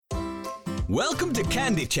Welcome to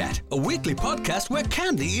Candy Chat, a weekly podcast where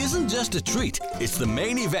candy isn't just a treat, it's the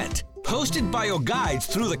main event. Hosted by your guides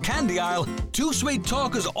through the candy aisle, two sweet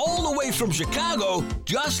talkers all the way from Chicago,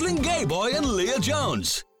 Jocelyn Gayboy and Leah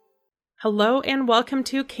Jones. Hello and welcome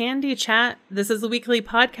to Candy Chat. This is a weekly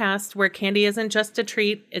podcast where candy isn't just a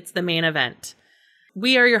treat, it's the main event.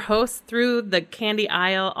 We are your hosts through the candy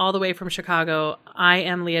aisle all the way from Chicago. I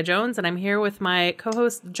am Leah Jones and I'm here with my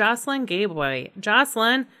co-host Jocelyn Gayboy.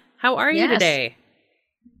 Jocelyn, how are you today?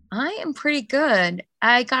 I am pretty good.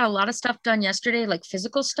 I got a lot of stuff done yesterday, like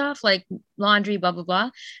physical stuff, like laundry, blah, blah,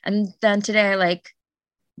 blah. And then today I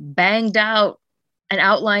banged out an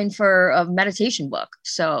outline for a meditation book.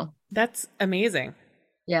 So that's amazing.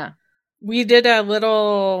 Yeah. We did a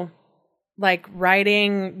little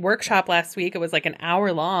writing workshop last week. It was an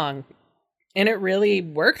hour long and it really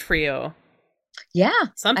worked for you. Yeah.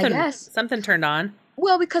 Something turned on.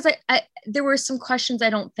 Well, because I there were some questions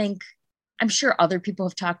I'm sure other people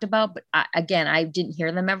have talked about, but I didn't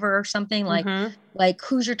hear them ever or something like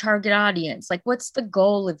who's your target audience? Like, what's the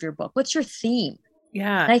goal of your book? What's your theme?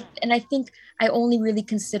 Yeah. And I think I only really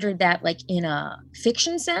considered that in a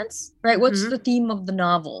fiction sense, right? Mm-hmm. What's the theme of the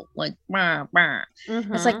novel?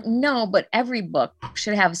 Mm-hmm. It's no, but every book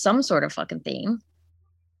should have some sort of fucking theme.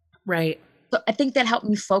 Right. So I think that helped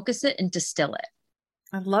me focus it and distill it.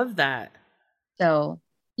 I love that. So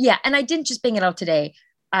yeah. And I didn't just bang it out today.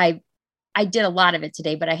 I did a lot of it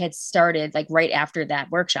today, but I had started right after that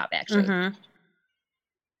workshop, actually. Mm-hmm.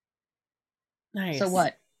 Nice. So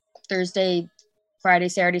what? Thursday, Friday,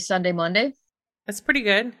 Saturday, Sunday, Monday? That's pretty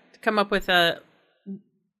good to come up with a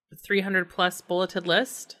 300 plus bulleted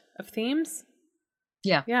list of themes.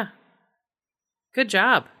 Yeah. Yeah. Good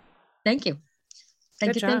job. Thank you.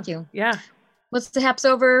 Thank you. Yeah. What's the haps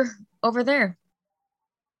over there?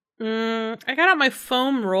 I got out my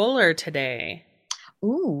foam roller today.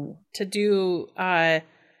 Ooh. To do, try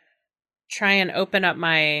and open up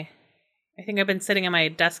I think I've been sitting in my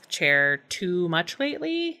desk chair too much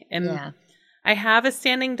lately. And yeah. I have a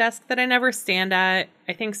standing desk that I never stand at.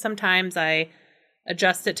 I think sometimes I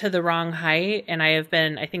adjust it to the wrong height and I have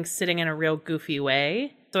been, sitting in a real goofy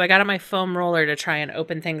way. So I got out my foam roller to try and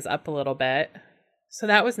open things up a little bit. So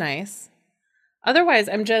that was nice. Otherwise,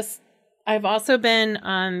 I've also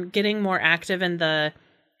been getting more active in the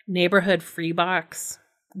neighborhood free box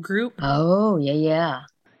group. Oh, yeah.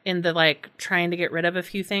 In the trying to get rid of a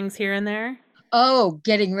few things here and there. Oh,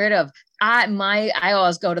 getting rid of. I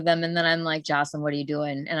always go to them and then I'm like, Jocelyn, what are you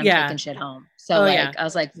doing? And I'm taking shit home. So I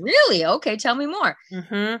was like, really? Okay, tell me more.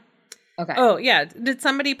 Mm-hmm. Okay. Oh yeah. Did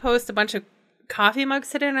somebody post a bunch of coffee mugs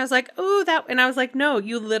today? And I was like, oh, that. And I was like, no,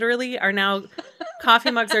 you literally are now.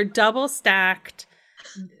 Coffee mugs are double stacked.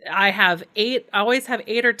 I always have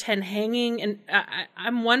 8 or 10 hanging, and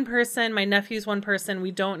I'm one person. My nephew's one person.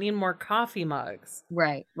 We don't need more coffee mugs.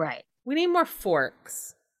 Right. We need more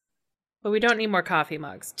forks, but we don't need more coffee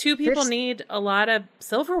mugs. Two people need a lot of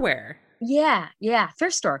silverware. Yeah.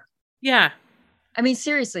 Thrift store. Yeah. I mean,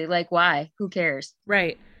 seriously, why? Who cares?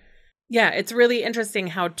 Right. Yeah, it's really interesting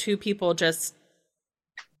how two people just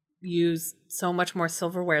use so much more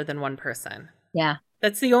silverware than one person. Yeah.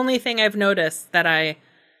 That's the only thing I've noticed, that I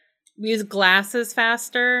use glasses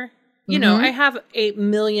faster. You know, I have 8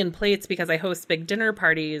 million plates because I host big dinner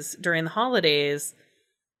parties during the holidays.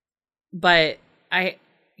 But I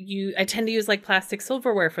tend to use plastic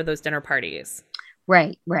silverware for those dinner parties.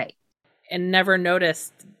 Right. And never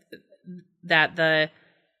noticed that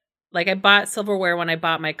I bought silverware when I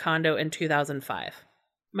bought my condo in 2005.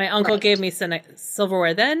 My uncle gave me some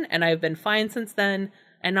silverware then, and I've been fine since then.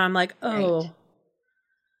 And now I'm like, oh. Right.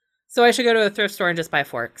 So I should go to a thrift store and just buy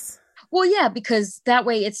forks. Well, yeah, because that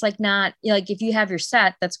way it's not if you have your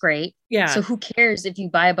set, that's great. Yeah. So who cares if you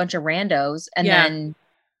buy a bunch of randos and then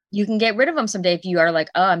you can get rid of them someday if you are oh,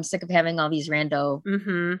 I'm sick of having all these rando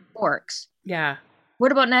forks. Yeah.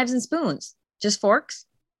 What about knives and spoons? Just forks?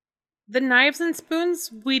 The knives and spoons,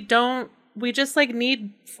 we just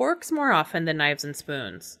need forks more often than knives and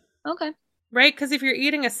spoons. Okay. Right? Because if you're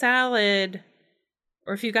eating a salad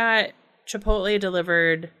or if you got Chipotle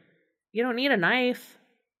delivered, you don't need a knife.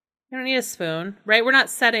 You don't need a spoon, right? We're not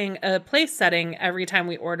setting a place setting every time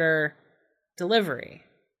we order delivery.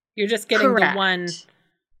 You're just getting Correct. the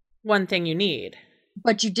one thing you need.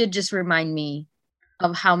 But you did just remind me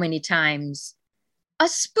of how many times a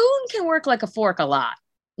spoon can work like a fork a lot.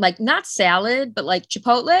 Not salad, but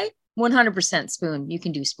Chipotle, 100% spoon. You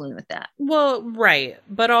can do spoon with that. Well, right.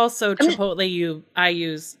 But also Chipotle, I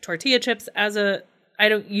use tortilla chips I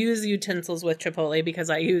don't use utensils with Chipotle because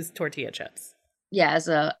I use tortilla chips. Yeah, as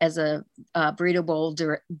a burrito bowl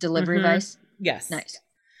delivery device. Yes. Nice.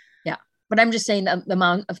 Yeah. But I'm just saying the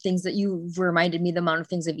amount of things that you've reminded me, the amount of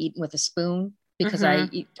things I've eaten with a spoon because I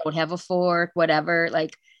don't have a fork, whatever.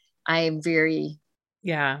 Like I'm very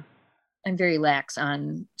lax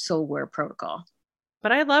on silverware protocol.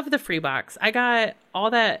 But I love the free box. I got all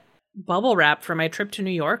that bubble wrap for my trip to New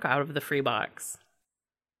York out of the free box.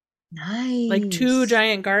 Nice. Like 2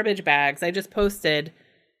 giant garbage bags. I just posted.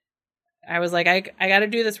 I was like, I got to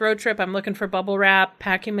do this road trip. I'm looking for bubble wrap,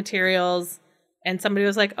 packing materials. And somebody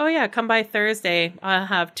was like, oh yeah, come by Thursday. I'll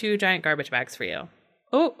have 2 giant garbage bags for you.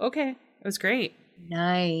 Oh, okay. It was great.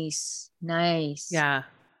 Nice. Yeah.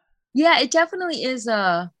 Yeah, it definitely is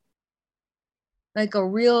like a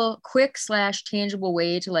real quick / tangible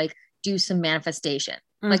way to like do some manifestation.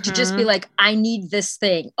 Like to just be like, I need this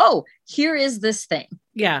thing. Oh, here is this thing.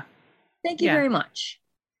 Yeah. Thank you very much.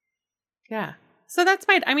 Yeah. So that's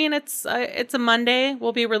it's a Monday.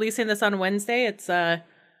 We'll be releasing this on Wednesday. It's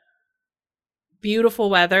beautiful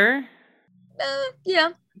weather.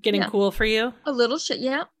 Yeah. Getting cool for you. A little shit.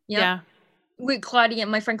 Yeah. With Claudia,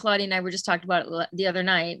 my friend Claudia and I were just talking about it the other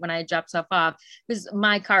night when I dropped stuff off, because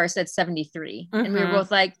my car said 73 and we were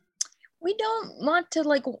both like, we don't want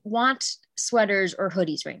sweaters or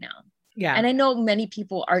hoodies right now. Yeah. And I know many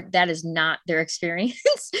people that is not their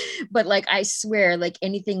experience, but like, I swear, like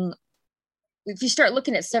anything, if you start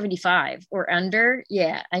looking at 75 or under,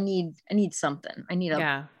 I need something. I need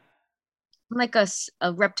I'm like a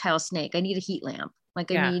reptile snake. I need a heat lamp.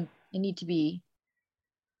 Like I need to be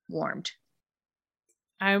warmed.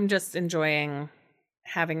 I'm just enjoying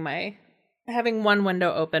having one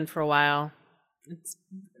window open for a while. It's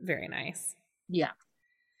very nice. Yeah.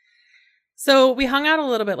 So we hung out a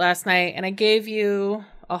little bit last night and I gave you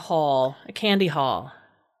a candy haul.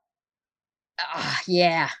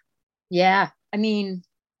 Yeah. I mean,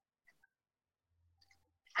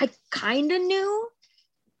 I kind of knew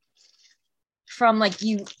from like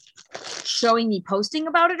you showing me posting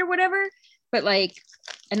about it or whatever, but like,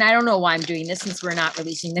 and I don't know why I'm doing this since we're not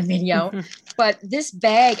releasing the video, but this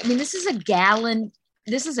bag, I mean, this is a gallon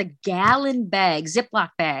bag, Ziploc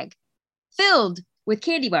bag filled with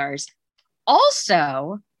candy bars.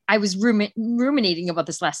 Also, I was ruminating about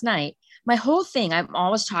this last night. My whole thing I'm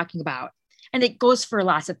always talking about, and it goes for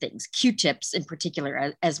lots of things, Q-tips in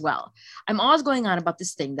particular as well. I'm always going on about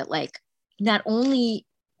this thing that like, not only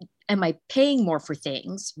am I paying more for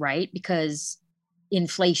things, right? Because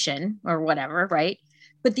inflation or whatever, right?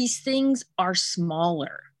 But these things are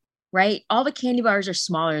smaller, right? All the candy bars are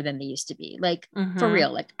smaller than they used to be. Like for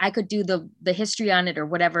real, like I could do the history on it or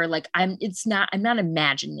whatever. Like I'm not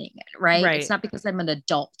imagining it, right? It's not because I'm an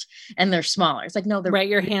adult and they're smaller. It's like, no, they're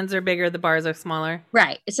your hands are bigger. The bars are smaller.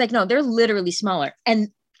 Right. It's like, no, they're literally smaller. And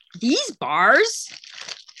these bars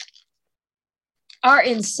are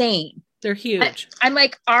insane. They're huge. I'm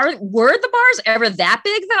like, were the bars ever that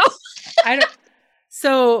big though? I don't.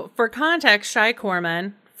 So for context, Shai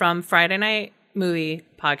Corman from Friday Night Movie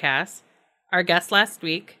Podcast, our guest last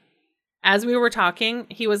week, as we were talking,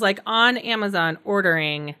 he was like on Amazon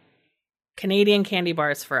ordering Canadian candy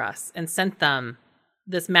bars for us and sent them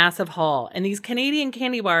this massive haul. And these Canadian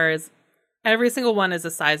candy bars, every single one is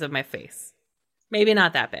the size of my face. Maybe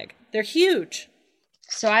not that big. They're huge.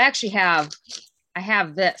 So I actually have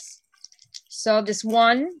this. So this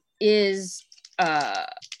one is a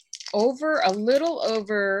little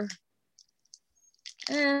over,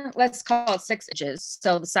 let's call it 6 inches.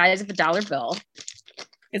 So the size of a $1 bill.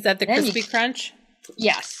 Is that the Crispy Crunch?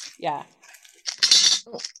 Yes. Yeah.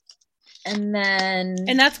 And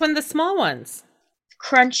that's one of the small ones.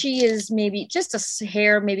 Crunchy is maybe just a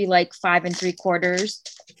hair, maybe like 5 3/4.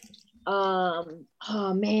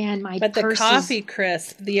 Oh man, but the Coffee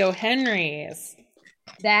Crisp, the O. Henry's,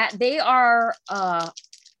 that they are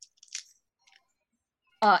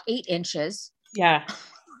 8 inches. Yeah.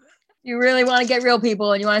 You really want to get real,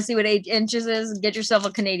 people, and you want to see what 8 inches is, get yourself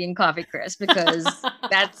a Canadian Coffee Crisp, because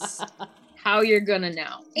that's how you're gonna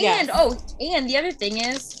know. Yes. And the other thing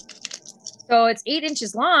is, so it's 8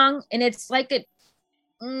 inches long and it's like a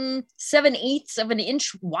 7/8 of an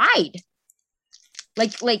inch wide.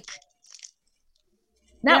 Like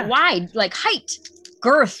not wide, like height,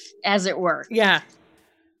 girth, as it were. Yeah.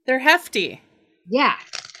 They're hefty. Yeah.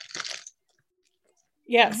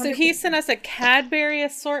 Yeah, so he sent us a Cadbury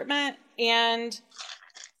assortment and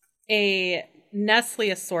a Nestle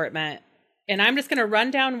assortment. And I'm just going to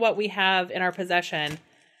run down what we have in our possession.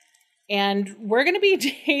 And we're going to be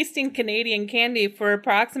tasting Canadian candy for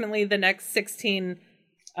approximately the next 16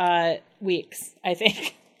 weeks, I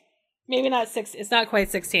think. Maybe not 6. It's not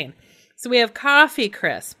quite 16. So we have Coffee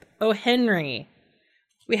Crisp, O. Henry.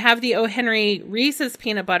 We have the O. Henry Reese's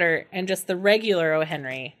peanut butter and just the regular O.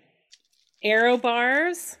 Henry. Aero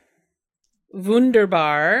bars,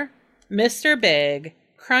 Wunderbar, Mr. Big,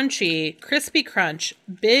 Crunchy, Crispy Crunch,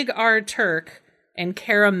 Big R Turk, and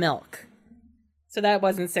Caramilk. So that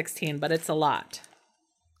wasn't 16, but it's a lot.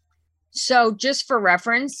 So just for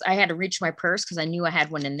reference, I had to reach my purse because I knew I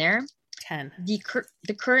had one in there. 10.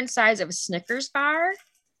 The current size of a Snickers bar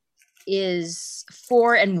is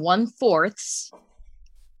 4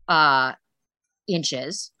 1/4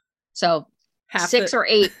 inches. So Half 6 or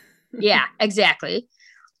 8. Yeah, exactly.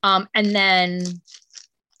 And then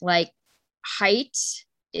like height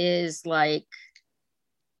is like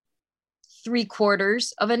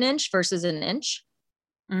 3/4 of an inch versus an inch.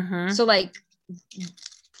 Mm-hmm. So like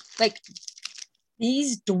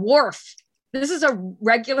these dwarf. This is a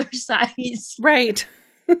regular size right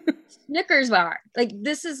Snickers bar. Like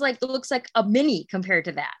this is like, it looks like a mini compared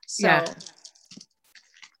to that. So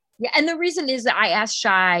yeah. And the reason is that I asked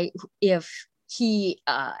Shy if he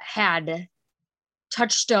had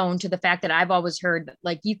touchstone to the fact that I've always heard that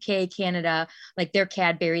like UK, Canada, like their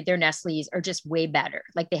Cadbury, their Nestle's are just way better.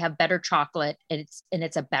 Like they have better chocolate and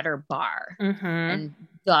it's a better bar. Mm-hmm. And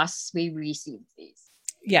thus we received these.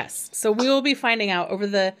 Yes. So we will be finding out over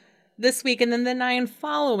this week and then the 9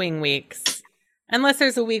 following weeks. Unless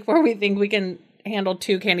there's a week where we think we can handle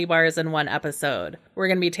 2 candy bars in one episode. We're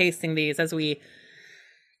going to be tasting these as we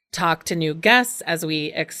talk to new guests, as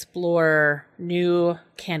we explore new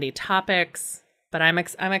candy topics. But I'm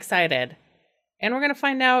excited. And we're going to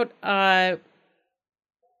find out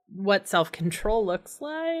what self-control looks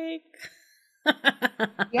like.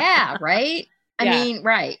 Yeah, right? I Yeah. mean,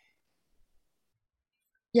 right.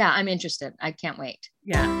 Yeah, I'm interested. I can't wait.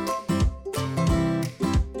 Yeah.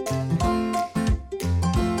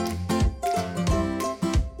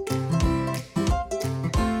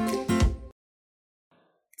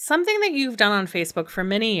 Something that you've done on Facebook for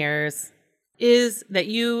many years is that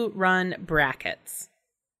you run brackets.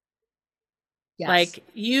 Yes. Like,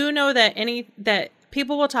 you know that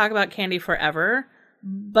people will talk about candy forever,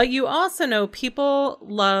 but you also know people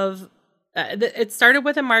love it started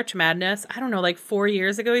with a March Madness. I don't know, like 4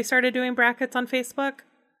 years ago, he started doing brackets on Facebook.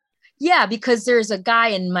 Yeah, because there's a guy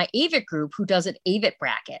in my AVIT group who does an AVIT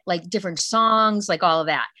bracket, like different songs, like all of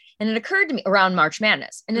that. And it occurred to me around March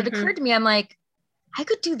Madness. And it occurred to me, I'm like, I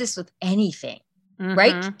could do this with anything,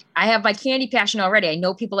 right? I have my candy passion already. I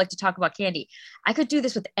know people like to talk about candy. I could do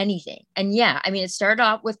this with anything. And yeah, I mean, it started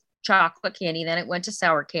off with chocolate candy, then it went to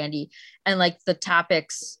sour candy, and like the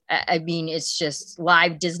topics, I mean, it's just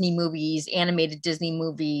live Disney movies, animated Disney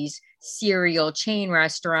movies, cereal, chain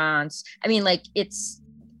restaurants. I mean, like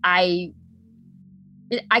I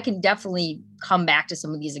can definitely come back to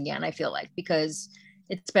some of these again, I feel like, because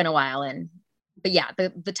it's been a while. But yeah,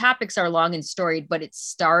 the topics are long and storied, but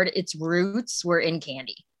its roots were in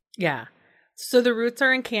candy. Yeah. So the roots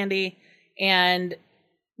are in candy. And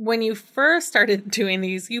when you first started doing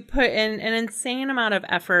these, you put in an insane amount of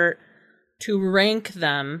effort to rank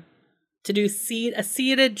them, to do a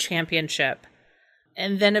seeded championship.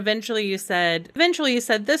 And then eventually you said,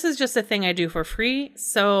 this is just a thing I do for free.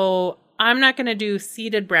 So I'm not going to do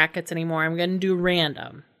seeded brackets anymore. I'm going to do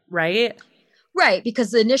random, right? Right,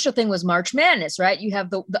 because the initial thing was March Madness, right? You have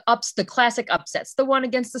the classic upsets, the one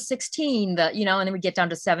against the 16, and then we get down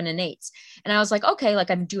to 7 and 8s. And I was like, okay, like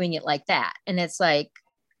I'm doing it like that. And it's like,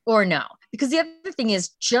 or no, because the other thing is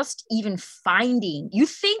just even finding, you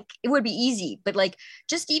think it would be easy, but like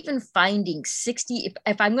just even finding 60,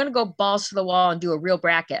 if I'm going to go balls to the wall and do a real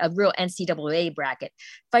bracket, a real NCAA bracket,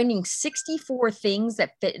 finding 64 things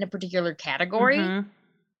that fit in a particular category,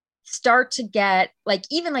 start to get like,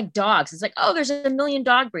 even like dogs, it's like, oh, there's a million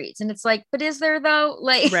dog breeds. And it's like, but is there though?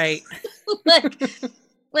 Like, right. like,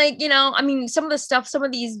 I mean, some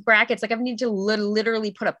of these brackets, like I need to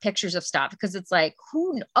literally put up pictures of stuff because it's like,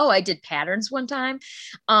 I did patterns one time.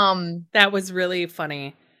 That was really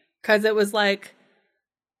funny because it was like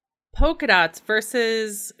polka dots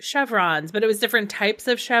versus chevrons, but it was different types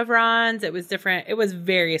of chevrons. It was different. It was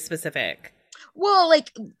very specific. Well,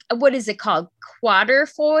 like, what is it called? Quarter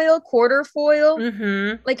foil.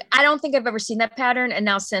 Like, I don't think I've ever seen that pattern. And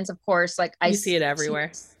now since, of course, like I see it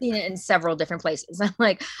everywhere, seen it in several different places. I'm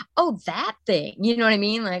like, oh, that thing, you know what I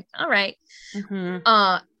mean? Like, all right.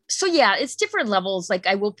 So yeah, it's different levels. Like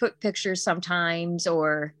I will put pictures sometimes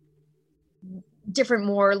or different,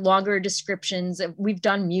 more longer descriptions. We've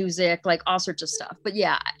done music, like all sorts of stuff, but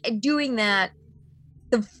yeah, doing that,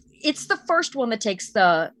 it's the first one that takes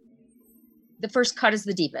the first cut is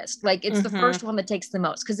the deepest. Like it's the first one that takes the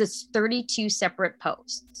most because it's 32 separate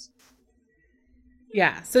posts.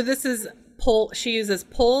 Yeah. So this is she uses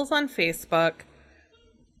polls on Facebook.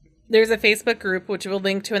 There's a Facebook group, which we'll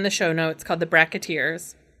link to in the show notes, called the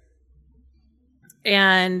Bracketeers.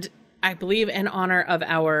 And I believe in honor of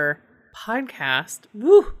our podcast,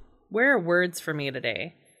 woo, where are words for me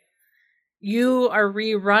today? You are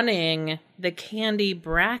rerunning the candy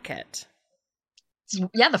bracket.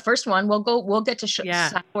 Yeah, the first one we'll get to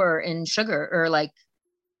sour and sugar, or like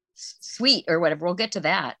sweet or whatever. We'll get to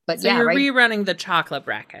that. But so yeah, you're right. Rerunning the chocolate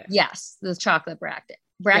bracket. Yes, the chocolate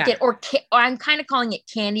bracket, or I'm kind of calling it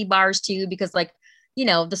candy bars too, because like, you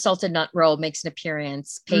know, the salted nut roll makes an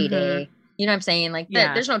appearance. Payday. Mm-hmm. You know what I'm saying? Like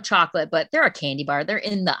there's no chocolate, but they're a candy bar. They're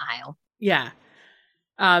in the aisle. Yeah.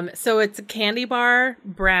 So it's a candy bar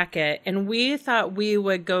bracket, and we thought we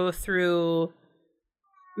would go through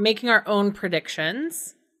making our own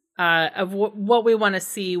predictions of what we want to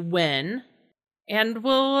see win, and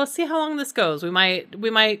we'll see how long this goes. We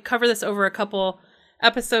might cover this over a couple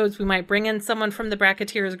episodes. We might bring in someone from the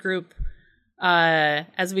Bracketeers group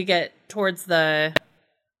as we get towards the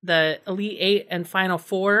Elite Eight and Final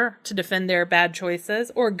Four to defend their bad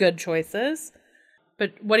choices or good choices.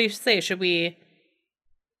 But what do you say? Should we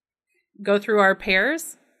go through our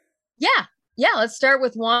pairs? Yeah, let's start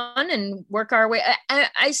with one and work our way.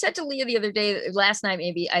 I said to Leah the other day, last night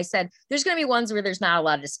maybe, I said there's going to be ones where there's not a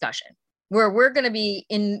lot of discussion, where we're going to be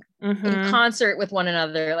in concert with one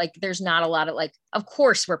another. Like there's not a lot of like, of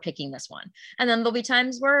course we're picking this one. And then there'll be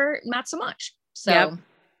times where not so much. So,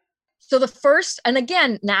 So the first, and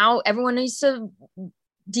again, now everyone needs to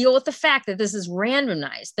deal with the fact that this is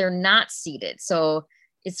randomized. They're not seated. So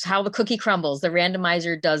it's how the cookie crumbles. The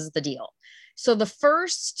randomizer does the deal. So the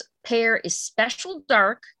first pair is Special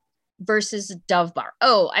Dark versus Dove Bar.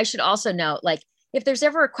 Oh, I should also note, like, if there's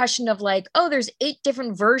ever a question of like, oh, there's 8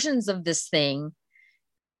 different versions of this thing,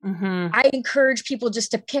 I encourage people just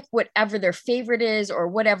to pick whatever their favorite is, or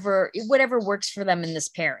whatever works for them in this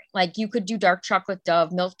pairing. Like you could do dark chocolate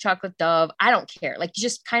Dove, milk chocolate Dove. I don't care. Like you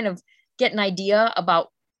just kind of get an idea about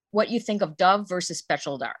what you think of Dove versus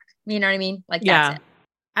Special Dark. You know what I mean? Like that's it.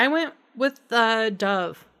 I went with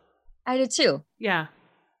Dove. I did too. Yeah.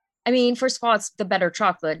 I mean, first of all, it's the better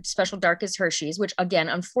chocolate. Special Dark is Hershey's, which again,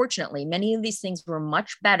 unfortunately, many of these things were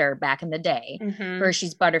much better back in the day.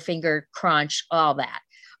 Hershey's, Butterfinger, Crunch, all that.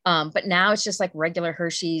 But now it's just like regular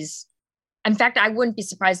Hershey's. In fact, I wouldn't be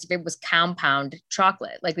surprised if it was compound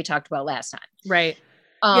chocolate, like we talked about last time. Right.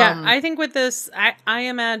 Yeah, I think with this, I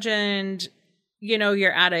imagined, you know,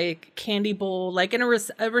 you're at a candy bowl, like in a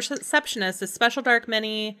receptionist, a Special Dark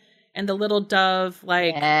mini and the little Dove,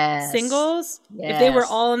 like singles. Yes. If they were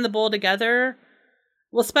all in the bowl together,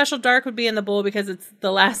 well, Special Dark would be in the bowl because it's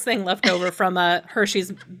the last thing left over from a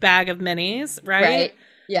Hershey's bag of minis, right? Right.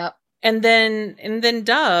 Yep. And then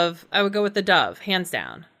Dove, I would go with the Dove, hands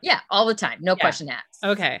down. Yeah, all the time. No question asked.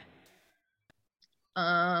 Okay.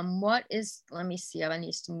 Let me see. I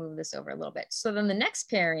need to move this over a little bit. So then the next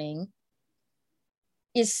pairing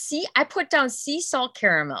is I put down sea salt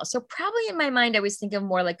caramel. So probably in my mind, I was thinking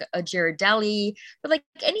more like a Ghirardelli, but like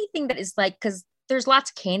anything that is like, because there's lots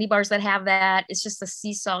of candy bars that have that. It's just a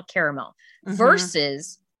sea salt caramel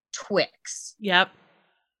versus Twix. Yep.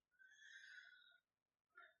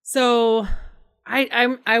 So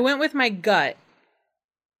I went with my gut,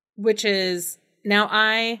 which is, now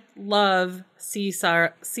I love sea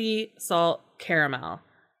salt caramel.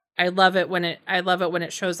 I love it when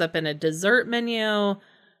it shows up in a dessert menu.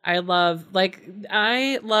 I love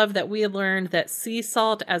that we learned that sea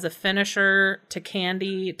salt as a finisher to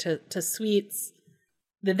candy, to sweets,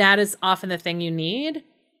 that is often the thing you need.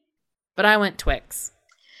 But I went Twix.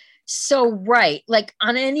 So, right. Like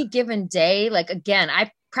on any given day, like again,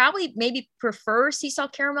 I probably maybe prefer sea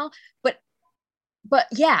salt caramel, but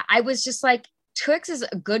yeah, I was just like, Twix is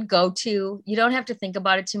a good go-to. You don't have to think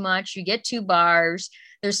about it too much. You get 2 bars.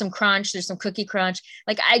 There's some crunch. There's some cookie crunch.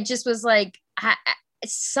 Like, I just was like,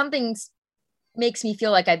 something makes me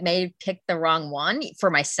feel like I may have picked the wrong one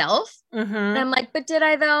for myself. And I'm like, but did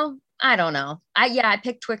I though? I don't know. I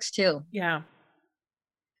picked Twix too. Yeah.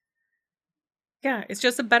 Yeah. It's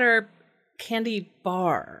just a better candy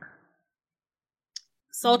bar.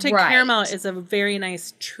 Salted caramel is a very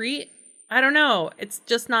nice treat. I don't know. It's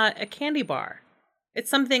just not a candy bar. It's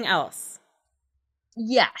something else.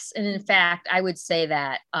 Yes. And in fact, I would say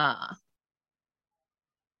that I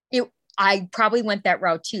probably went that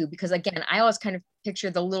route too, because again, I always kind of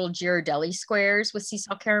picture the little Ghirardelli squares with sea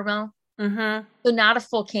salt caramel. So not a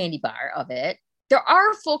full candy bar of it. There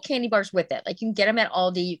are full candy bars with it. Like you can get them at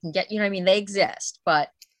Aldi. You can get, you know what I mean? They exist, but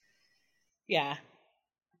yeah.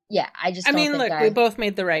 Yeah. We both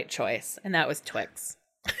made the right choice, and that was Twix.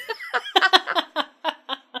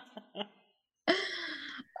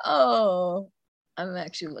 Oh, I'm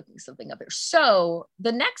actually looking something up here. So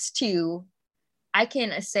the next 2, I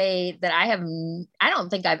can say that I don't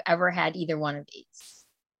think I've ever had either one of these.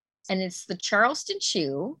 and it's the Charleston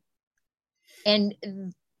Chew and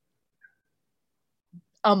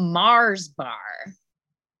a Mars bar.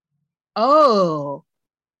 Oh,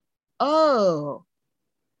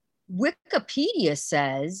 Wikipedia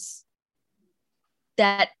says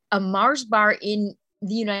that a Mars bar in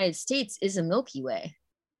the United States is a Milky Way.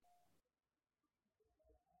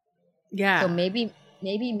 Yeah. So maybe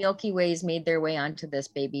Milky Ways made their way onto this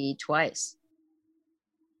baby twice.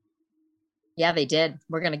 Yeah, they did.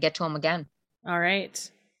 We're going to get to them again. All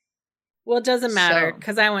right. Well, it doesn't matter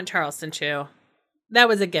because I went Charleston Chew. That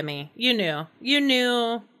was a gimme. You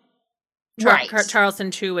knew. Right. Charleston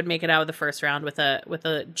Chew would make it out of the first round with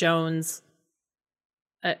a Jones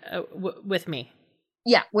with me.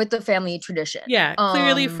 Yeah, with the family tradition. Yeah,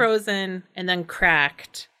 clearly frozen and then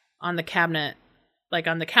cracked on the cabinet, like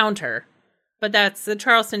on the counter. But that's the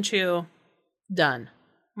Charleston Chew. Done.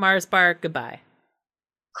 Mars bar, goodbye.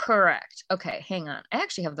 Correct. Okay, hang on. I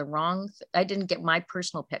actually have the wrong. I didn't get my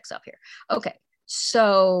personal picks up here. Okay,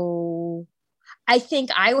 so I think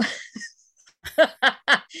I went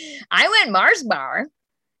Mars bar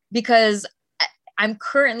because I'm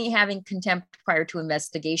currently having contempt prior to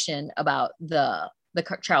investigation about the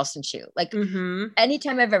Charleston Chew. Like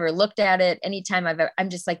anytime I've ever looked at it, I'm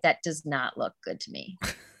just like, that does not look good to me.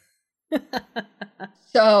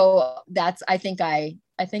 So I think I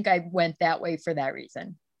went that way for that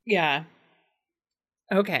reason. Yeah.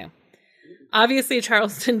 Okay. Obviously,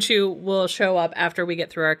 Charleston Chew will show up after we get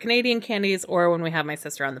through our Canadian candies or when we have my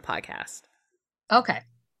sister on the podcast. Okay.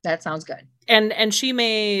 That sounds good. And she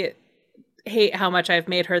may hate how much I've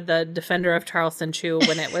made her the defender of Charleston Chew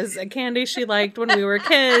when it was a candy she liked when we were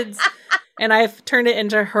kids. And I've turned it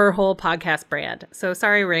into her whole podcast brand. So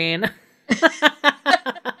sorry, Rain.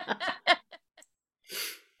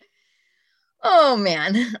 Oh,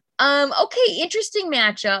 man. Okay, interesting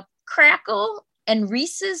matchup. Crackle and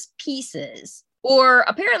Reese's Pieces. Or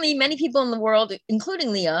apparently many people in the world,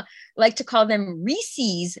 including Leah, like to call them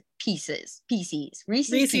Reese's Pieces. Reese's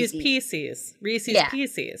Pieces. Pieces.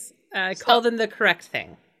 Call them the correct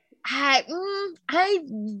thing. I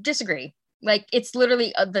disagree. Like, it's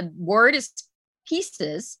literally, the word is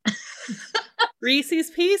pieces.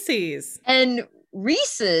 Reese's Pieces. And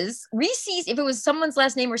Reese's, if it was someone's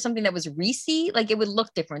last name or something that was Reese, like, it would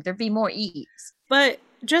look different. There'd be more E's. But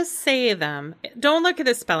just say them. Don't look at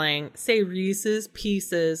the spelling. Say Reese's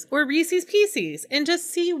Pieces or Reese's Pieces and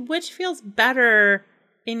just see which feels better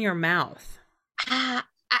in your mouth.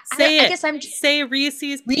 Say it. I guess say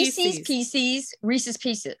Reese's Pieces. Reese's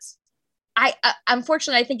Pieces.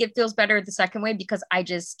 Unfortunately, I think it feels better the second way because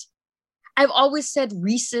I've always said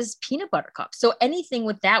Reese's peanut butter cups. So anything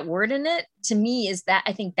with that word in it, to me,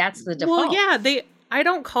 I think that's the default. Well, yeah, I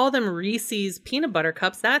don't call them Reese's peanut butter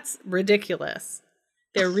cups. That's ridiculous.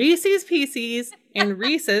 They're Reese's Pieces and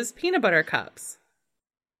Reese's peanut butter cups.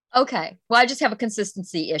 Okay. Well, I just have a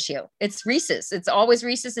consistency issue. It's Reese's. It's always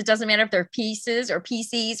Reese's. It doesn't matter if they're pieces or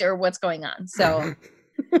PCs or what's going on. So,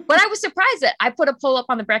 but I was surprised that I put a poll up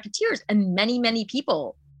on the Bracketeers and many, many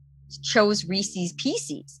people chose Reese's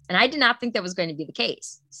Pieces. And I did not think that was going to be the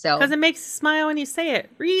case. So, because it makes you smile when you say it.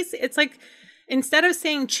 Reese, it's like, instead of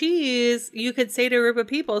saying cheese, you could say to a group of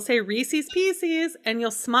people, say Reese's Pieces and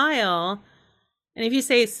you'll smile. And if you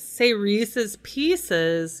say Reese's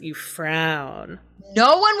Pieces, you frown.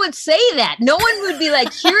 No one would say that. No one would be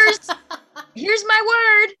like, here's my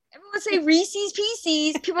word. Everyone would say Reese's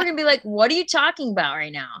Pieces. People are going to be like, what are you talking about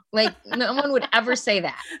right now? Like, no one would ever say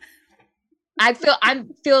that. I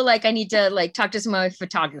feel like I need to like talk to some of my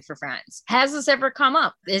photographer friends. Has this ever come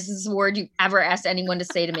up? Is this a word you ever asked anyone to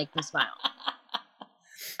say to make them smile?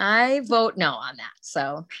 I vote no on that.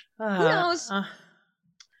 So who knows?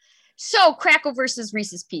 So Crackle versus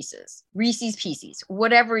Reese's Pieces. Reese's Pieces.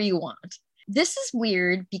 Whatever you want. This is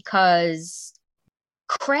weird because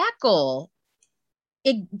Crackle,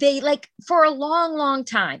 they like for a long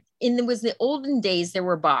time, it was the olden days, there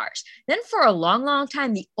were bars. Then for a long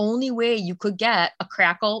time, the only way you could get a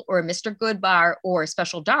Crackle or a Mr. Good bar or a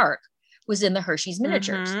Special Dark was in the Hershey's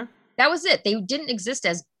miniatures. Mm-hmm. That was it. They didn't exist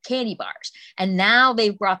as candy bars. And now they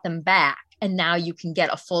brought them back. And now you can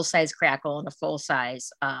get a full-size Crackle and a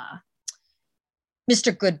full-size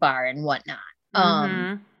Mr. Good bar and whatnot.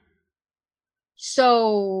 Mm-hmm.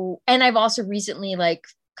 So, and I've also recently like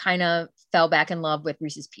kind of fell back in love with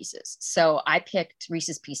Reese's Pieces. So I picked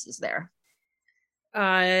Reese's Pieces there.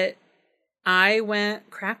 I went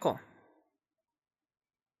Crackle.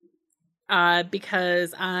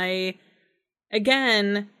 Because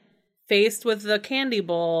again, faced with the candy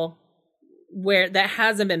bowl where that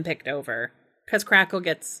hasn't been picked over.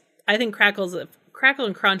 Because I think Crackle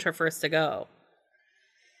and Crunch are first to go.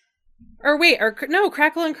 Or wait, no,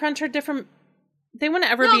 Crackle and Crunch are different. They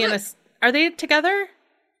wouldn't ever be in a. Are they together?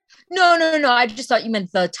 No. I just thought you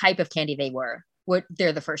meant the type of candy they were. What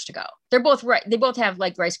they're the first to go. They're both right. They both have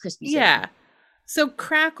like Rice Krispies. Yeah. So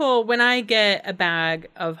Crackle, when I get a bag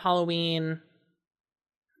of Halloween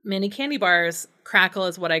mini candy bars, Crackle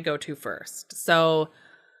is what I go to first. So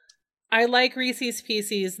I like Reese's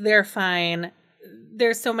Pieces. They're fine.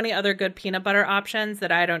 There's so many other good peanut butter options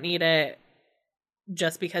that I don't need it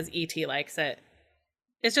just because E.T. likes it.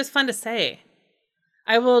 It's just fun to say.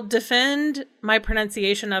 I will defend my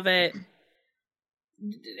pronunciation of it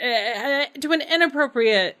to an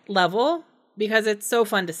inappropriate level because it's so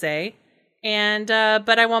fun to say. And,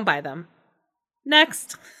 but I won't buy them.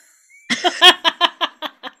 Next.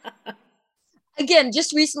 Again,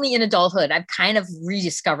 just recently in adulthood, I've kind of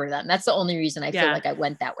rediscovered them. That's the only reason I feel like I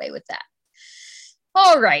went that way with that.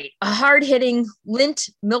 All right. A hard-hitting Lindt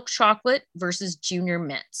milk chocolate versus Junior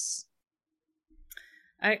Mints.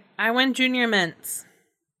 I went Junior Mints.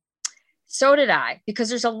 So did I, because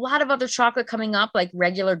there's a lot of other chocolate coming up, like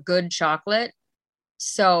regular good chocolate.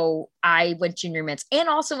 So I went Junior Mints. And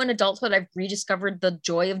also in adulthood, I've rediscovered the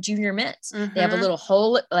joy of Junior Mints. Mm-hmm. They have a little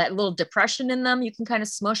hole, that little depression in them. You can kind of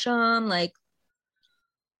smush them. Like,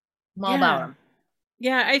 I'm all about them.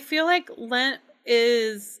 Yeah, I feel like Lindt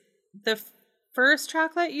is the first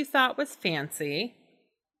chocolate you thought was fancy.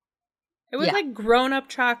 It was like grown-up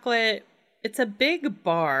chocolate. It's a big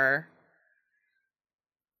bar.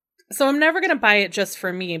 So I'm never going to buy it just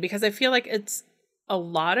for me because I feel like it's a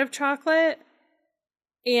lot of chocolate.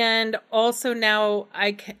 And also now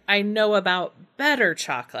I know about better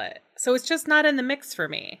chocolate. So it's just not in the mix for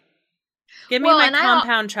me. Give me my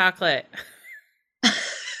compound chocolate. I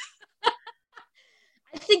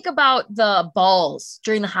think about the balls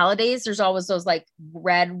during the holidays. There's always those like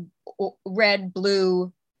red,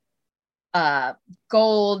 blue,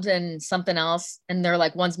 gold and something else. And they're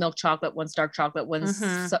like, one's milk chocolate, one's dark chocolate, one's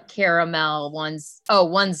caramel, one's, I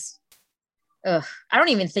don't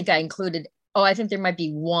even think I included. I think there might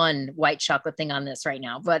be one white chocolate thing on this right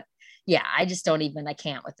now, but yeah, I just I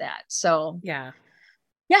can't with that. So yeah,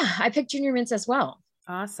 I picked Junior Mints as well.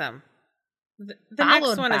 Awesome. The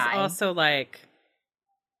next one is also like,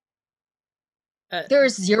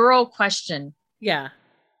 there's zero question. Yeah.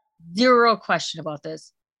 Zero question about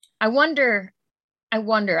this. I wonder,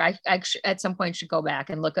 I at some point should go back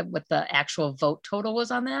and look at what the actual vote total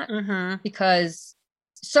was on that. Mm-hmm. Because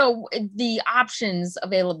so the options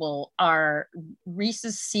available are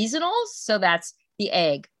Reese's Seasonals. So that's the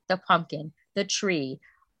egg, the pumpkin, the tree,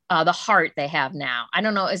 the heart they have now. I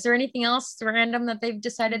don't know. Is there anything else random that they've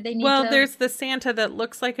decided they need? Well, there's the Santa that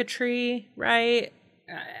looks like a tree, right?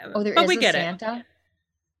 There is a Santa? It.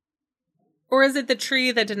 Or is it the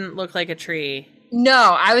tree that didn't look like a tree?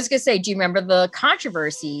 No, I was going to say, do you remember the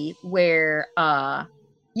controversy where,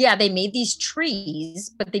 they made these trees,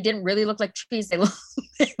 but they didn't really look like trees. They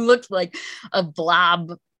looked like a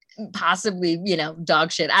blob, possibly,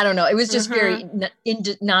 dog shit. I don't know. It was just very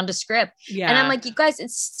nondescript. Yeah. And I'm like, you guys,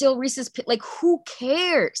 it's still Reese's. Like, who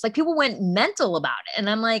cares? Like, people went mental about it. And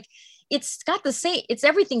I'm like, it's got the same.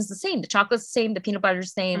 Everything's the same. The chocolate's the same. The peanut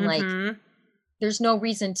butter's the same. Like, there's no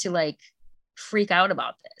reason to like freak out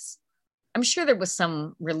about this. I'm sure there was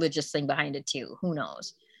some religious thing behind it too. Who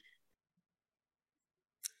knows?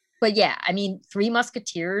 But yeah, I mean, Three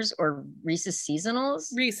Musketeers or Reese's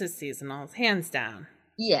Seasonals? Reese's Seasonals, hands down.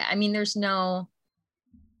 Yeah, I mean, there's no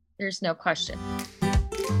question.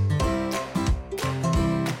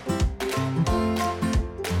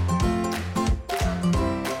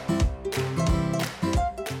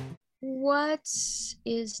 What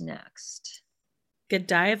is next?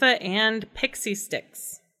 Godiva and Pixie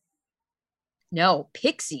Sticks. No,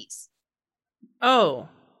 Pixies. Oh.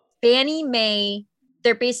 Fannie Mae.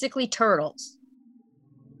 They're basically turtles.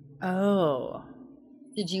 Oh.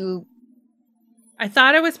 Did you? I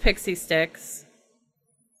thought it was Pixie Sticks.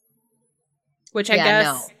 Which I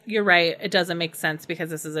guess you're right. It doesn't make sense because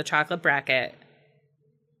this is a chocolate bracket.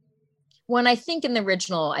 When I think in the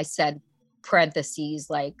original, I said parentheses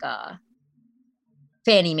like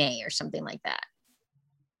Fannie Mae or something like that.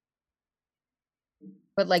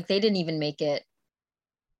 But like they didn't even make it.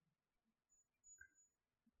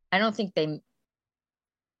 I don't think they.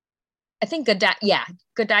 I think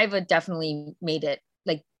Godiva definitely made it.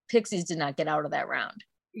 Like Pixies did not get out of that round.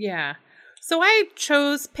 Yeah. So I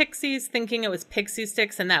chose Pixies thinking it was Pixie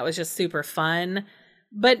Sticks and that was just super fun.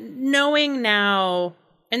 But knowing now,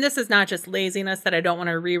 and this is not just laziness that I don't want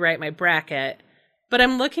to rewrite my bracket, but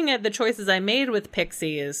I'm looking at the choices I made with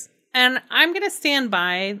Pixies and I'm going to stand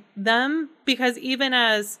by them because even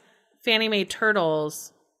as Fannie Mae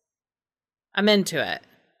turtles, I'm into it.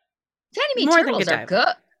 Fannie Mae More than turtles are Godiva.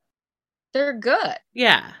 good. They're good.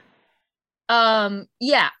 Yeah.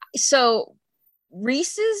 Yeah. So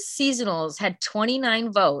Reese's Seasonals had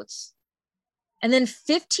 29 votes, and then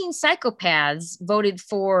 15 psychopaths voted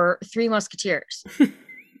for Three Musketeers.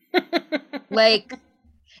 Like,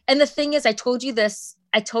 and the thing is, I told you this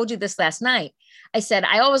last night. I said,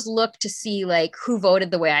 I always look to see like who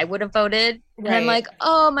voted the way I would have voted. Right. And I'm like,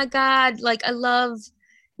 oh my God, like I love,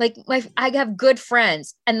 like I have good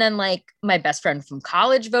friends. And then like my best friend from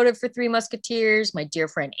college voted for Three Musketeers. My dear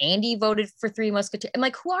friend Andy voted for Three Musketeers. I'm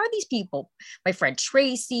like, who are these people? My friend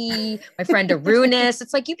Tracy, my friend Arunas.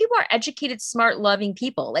 It's like, you people are educated, smart, loving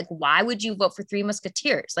people. Like, why would you vote for Three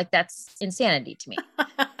Musketeers? Like, that's insanity to me.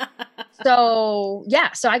 So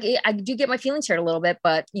yeah, so I do get my feelings hurt a little bit,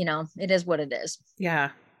 but you know, it is what it is.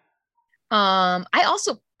 Yeah. I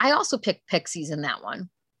also picked Pixies in that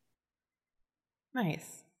one.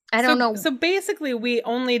 Nice. I don't know. So basically we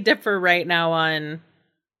only differ right now on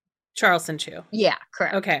Charleston Chew. Yeah,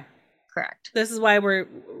 correct. Okay. Correct. This is why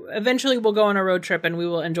eventually we'll go on a road trip and we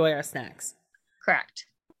will enjoy our snacks. Correct.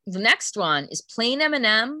 The next one is plain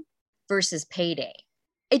M&M versus Payday.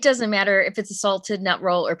 It doesn't matter if it's a salted nut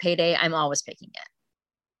roll or Payday. I'm always picking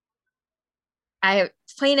it.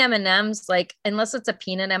 Plain M&Ms, like, unless it's a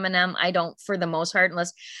peanut M&M, I don't, for the most part,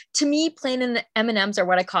 to me, plain M&Ms are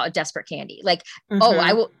what I call a desperate candy. Like,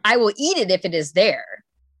 I will eat it if it is there,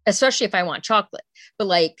 especially if I want chocolate. But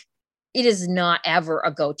like, it is not ever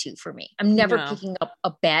a go-to for me. I'm never picking up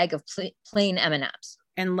a bag of plain M&Ms.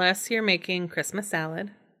 Unless you're making Christmas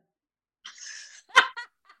salad.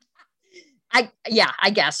 I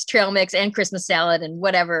guess trail mix and Christmas salad and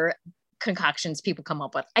whatever concoctions people come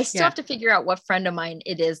up with. I still have to figure out what friend of mine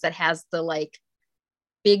it is that has the like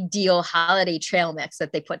big deal holiday trail mix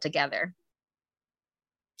that they put together.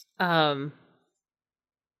 Not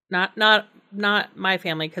my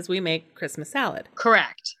family, because we make Christmas salad.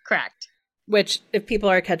 Correct. Which, if people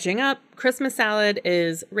are catching up, Christmas salad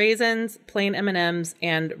is raisins, plain M&Ms,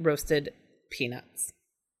 and roasted peanuts.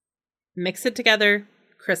 Mix it together,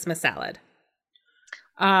 Christmas salad.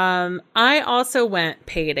 I also went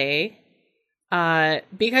Payday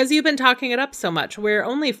because you've been talking it up so much. We're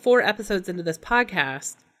only 4 episodes into this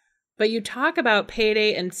podcast, but you talk about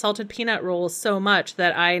Payday and salted peanut rolls so much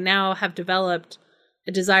that I now have developed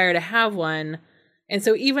a desire to have one. And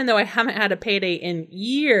so even though I haven't had a Payday in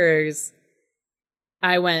years,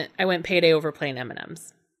 I went Payday over plain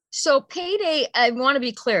M&Ms. So Payday, I want to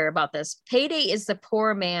be clear about this. Payday is the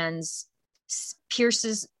poor man's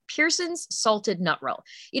Pearson's salted nut roll.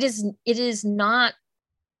 It is not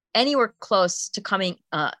anywhere close to coming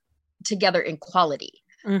together in quality.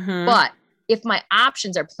 Mm-hmm. But if my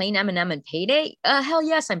options are plain M&M and Payday, hell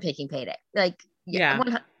yes, I'm picking Payday. Like, yeah.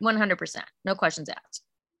 100%. No questions asked.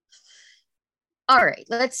 All right,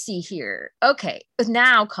 let's see here. Okay,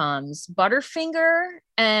 now comes Butterfinger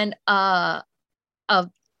and a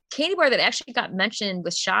candy bar that actually got mentioned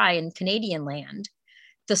with Shy in Canadian land.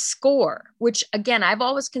 The Score, which again, I've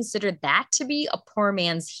always considered that to be a poor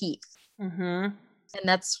man's Heath. Mm-hmm. And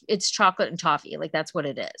it's chocolate and toffee. Like, that's what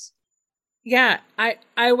it is. Yeah,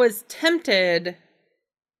 I was tempted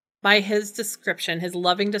by his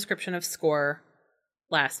loving description of Score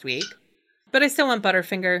last week, but I still want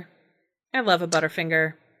Butterfinger. I love a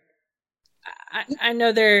Butterfinger. I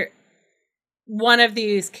know they're one of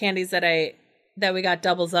these candies that we got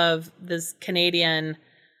doubles of, this Canadian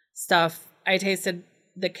stuff. I tasted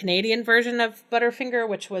the Canadian version of Butterfinger,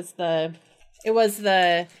 which was the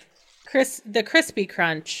crispy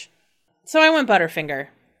crunch. So I went Butterfinger.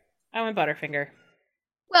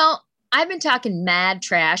 Well, I've been talking mad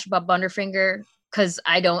trash about Butterfinger because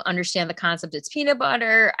I don't understand the concept. It's peanut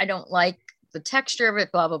butter. I don't like the texture of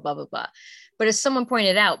it, blah, blah, blah, blah, blah. But as someone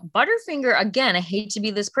pointed out, Butterfinger, again, I hate to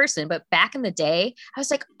be this person, but back in the day, I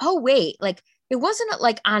was like, oh, wait, like it wasn't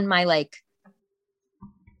like on my like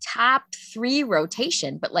top 3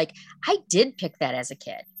 rotation, but like I did pick that as a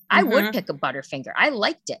kid. Mm-hmm. I would pick a Butterfinger. I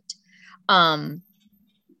liked it. And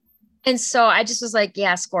so I just was like,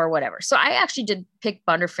 yeah, Score, whatever. So I actually did pick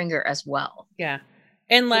Butterfinger as well. Yeah.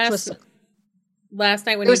 And last night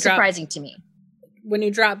when it was surprising to me. When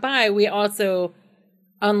you dropped by, we also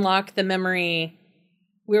unlocked the memory.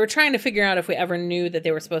 We were trying to figure out if we ever knew that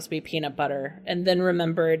they were supposed to be peanut butter, and then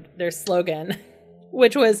remembered their slogan,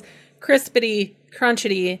 which was crispity,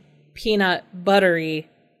 crunchity, peanut buttery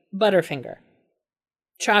Butterfinger.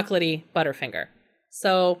 Chocolatey Butterfinger.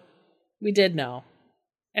 So we did know,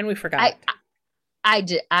 and we forgot. I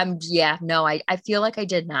did. I feel like I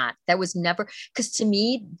did not. That was never, because to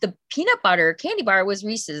me, the peanut butter candy bar was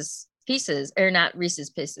Reese's Pieces, or not Reese's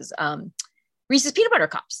Pieces, Reese's Peanut Butter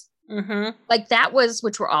Cups. Mm-hmm. Like that was,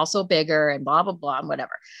 which were also bigger and blah, blah, blah, and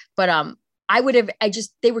whatever. But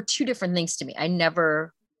they were two different things to me.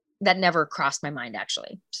 That never crossed my mind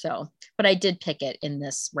actually. So, but I did pick it in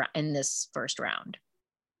this first round.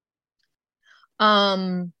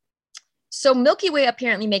 So Milky Way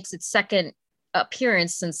apparently makes its second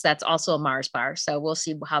appearance, since that's also a Mars bar. So we'll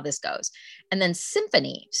see how this goes. And then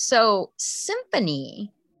Symphony. So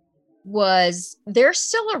Symphony they're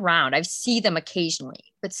still around. I see them occasionally,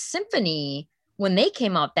 but Symphony, when they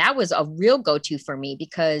came out, that was a real go-to for me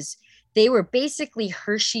because they were basically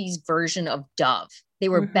Hershey's version of Dove. They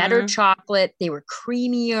were better chocolate. They were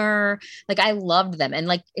creamier. Like I loved them. And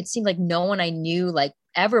like, it seemed like no one I knew like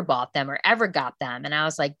ever bought them or ever got them. And I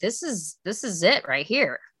was like, this is it right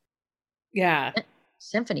here. Yeah.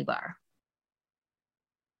 Symphony bar.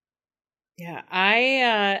 Yeah.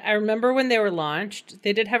 I remember when they were launched,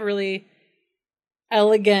 they did have really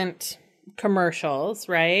elegant commercials,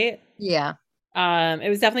 right? Yeah. It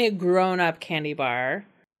was definitely a grown-up candy bar,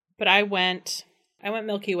 but I went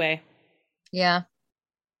Milky Way. Yeah.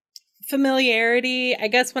 Familiarity. I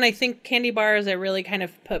guess when I think candy bars, I really kind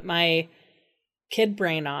of put my kid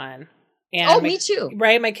brain on. And me too.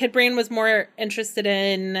 Right? My kid brain was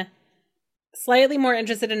slightly more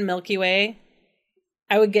interested in Milky Way.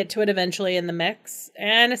 I would get to it eventually in the mix.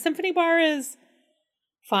 And a Symphony bar is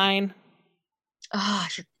fine. Oh,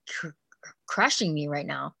 you're crushing me right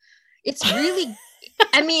now. It's really,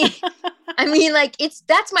 I mean, like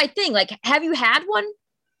that's my thing. Like, have you had one?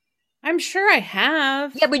 I'm sure I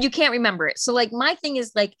have. Yeah, but you can't remember it. So like my thing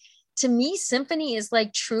is like, to me, Symphony is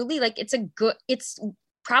like truly like, it's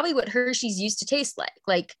probably what Hershey's used to taste like.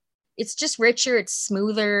 Like it's just richer, it's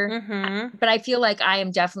smoother. Mm-hmm. But I feel like I am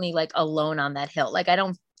definitely like alone on that hill. Like I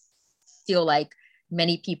don't feel like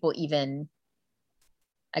many people even,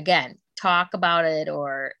 again, talk about it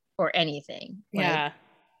or anything. Yeah. Like,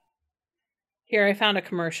 here, I found a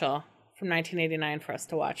commercial from 1989 for us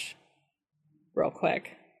to watch real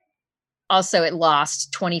quick. Also, it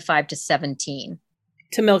lost 25-17.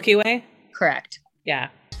 To Milky Way? Correct. Yeah.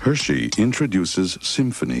 Hershey introduces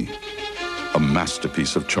Symphony, a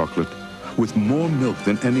masterpiece of chocolate with more milk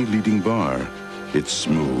than any leading bar. It's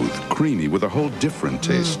smooth, creamy, with a whole different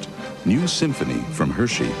taste. New Symphony from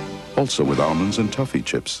Hershey, also with almonds and toffee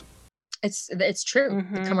chips. It's true.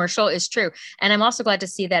 Mm-hmm. The commercial is true. And I'm also glad to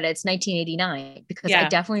see that it's 1989 because I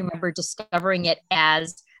definitely remember discovering it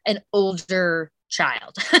as an older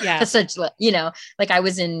child. Yeah. Such, you know, like I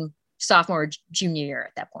was in sophomore, junior year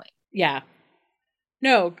at that point. Yeah.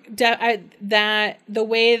 No, that the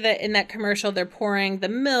way that in that commercial they're pouring the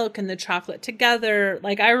milk and the chocolate together,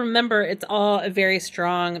 like I remember, it's all a very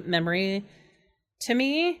strong memory to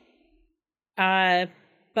me. But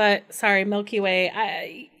sorry, Milky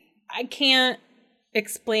Way, I can't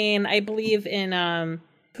explain. I believe in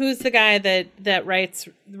who's the guy that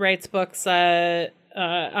writes books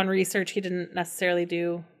on research he didn't necessarily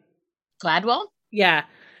do. Gladwell? Yeah.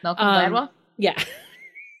 Malcolm Gladwell? Yeah.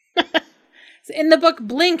 In the book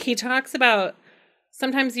Blink, he talks about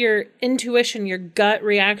sometimes your intuition, your gut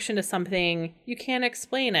reaction to something, you can't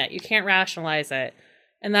explain it. You can't rationalize it.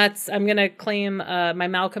 And I'm going to claim my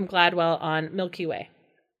Malcolm Gladwell on Milky Way.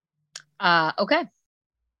 Okay.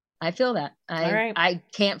 I feel that. All right. I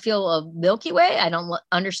can't feel a Milky Way. I don't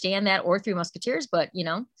understand that or Three Musketeers, but you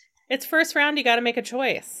know. It's first round. You got to make a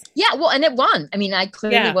choice. Yeah. Well, and it won. I mean, I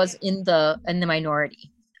clearly was in the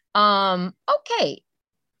minority. Okay.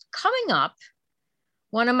 Coming up,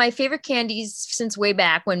 one of my favorite candies since way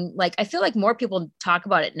back when, like, I feel like more people talk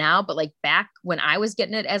about it now, but like back when I was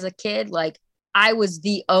getting it as a kid, like I was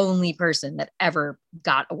the only person that ever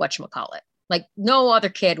got a whatchamacallit. Like no other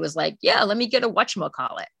kid was like, yeah, let me get a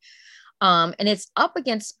whatchamacallit. And it's up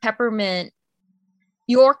against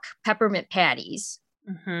York peppermint patties.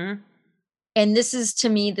 Mm-hmm. And this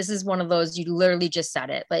is one of those, you literally just said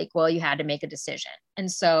it, like, well, you had to make a decision.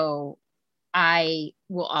 And so I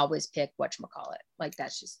will always pick whatchamacallit. Like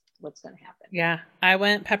that's just what's going to happen. Yeah. I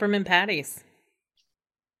went peppermint patties.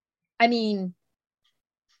 I mean,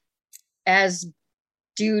 as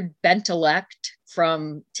dude Bentelect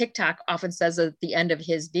from TikTok often says at the end of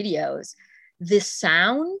his videos, the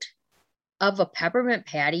sound of a peppermint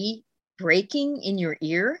patty breaking in your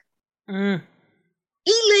ear,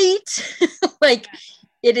 elite. Like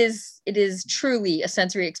it is truly a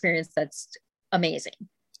sensory experience that's amazing.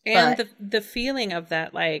 And the feeling of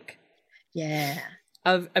that, like, yeah,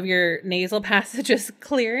 of your nasal passages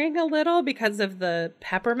clearing a little because of the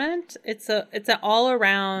peppermint. It's an all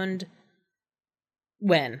around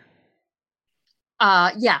win.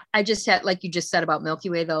 Yeah, I just had, like you just said about Milky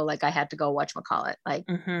Way though, like I had to go whatchamacallit. Like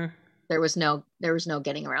there was no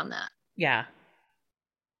getting around that. Yeah.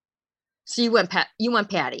 So you went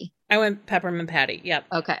Patty. I went peppermint patty. Yep.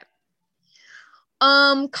 Okay.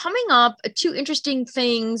 Coming up, two interesting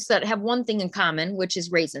things that have one thing in common, which is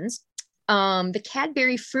raisins. The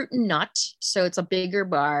Cadbury Fruit and Nut. So it's a bigger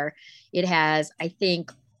bar. It has, I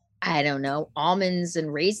think, I don't know, almonds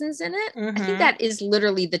and raisins in it. I think that is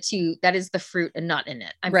literally the two. That is the fruit and nut in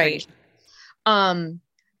it. I'm right. Sure.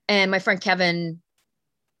 And my friend Kevin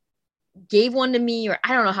gave one to me, or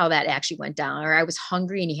I don't know how that actually went down, or I was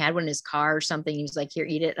hungry and he had one in his car or something. He was like, here,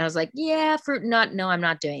 eat it. And I was like, yeah, fruit and nut. No, I'm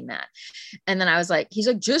not doing that. And then I was like, he's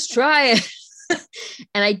like, just try it.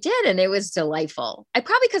 And I did. And it was delightful.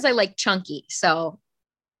 Because I like chunky. So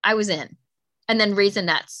I was in. And then raisin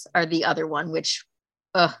nuts are the other one, which,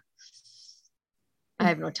 I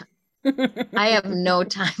have no time. I have no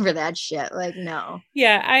time for that shit. Like, no.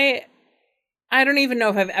 Yeah. I don't even know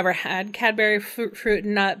if I've ever had Cadbury fruit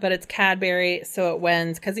and nut, but it's Cadbury, so it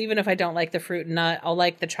wins. Because even if I don't like the fruit and nut, I'll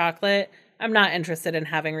like the chocolate. I'm not interested in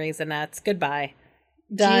having Raisinets. Goodbye.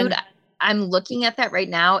 Done. Dude, I'm looking at that right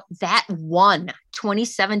now. That won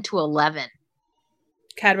 27-11.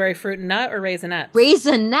 Cadbury fruit and nut or Raisinets?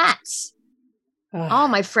 Raisinets. All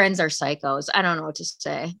my friends are psychos. I don't know what to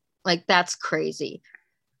say. Like, that's crazy.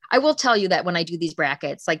 I will tell you that when I do these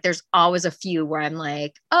brackets, like, there's always a few where I'm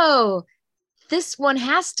like, oh, this one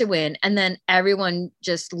has to win. And then everyone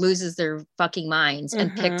just loses their fucking minds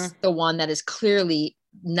and picks the one that is clearly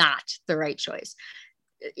not the right choice.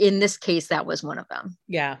 In this case, that was one of them.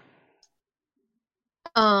 Yeah.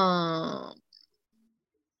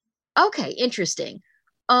 Okay, interesting.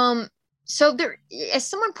 So there, as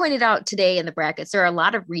someone pointed out today in the brackets, there are a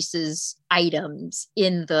lot of Reese's items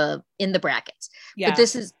in the brackets. Yeah. But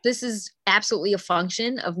this is absolutely a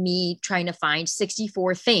function of me trying to find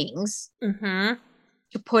 64 things to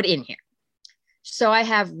put in here. So I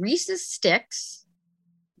have Reese's Sticks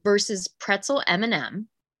versus Pretzel M&M.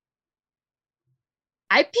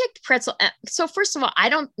 I picked pretzel. So first of all, I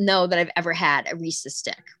don't know that I've ever had a Reese's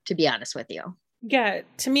stick, to be honest with you. Yeah,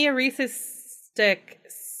 to me, a Reese's stick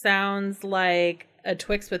sounds like a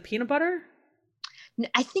Twix with peanut butter.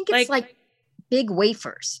 I think it's like big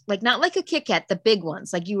wafers, like not like a Kit Kat, the big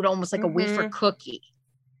ones, like you would almost like a wafer cookie.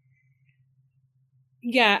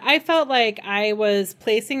 Yeah, I felt like I was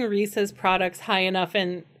placing Reese's products high enough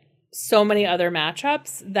in so many other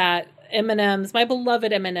matchups that M&Ms, my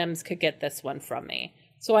beloved M&Ms, could get this one from me.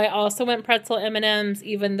 So I also went pretzel M&Ms,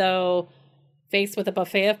 even though faced with a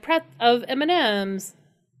buffet of M&Ms,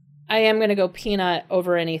 I am going to go peanut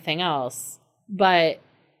over anything else. But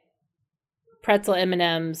pretzel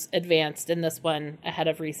M&Ms advanced in this one ahead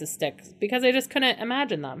of Reese's Sticks because I just couldn't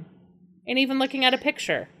imagine them. And even looking at a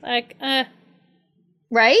picture, like,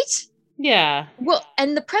 Right? Yeah. Well,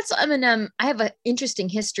 and the pretzel M&M, I have an interesting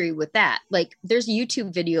history with that. Like, there's a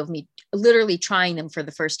YouTube video of me literally trying them for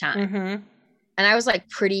the first time. And I was like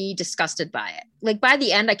pretty disgusted by it. Like by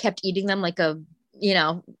the end, I kept eating them like a,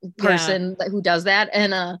 person who does that.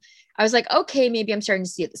 And I was like, okay, maybe I'm starting to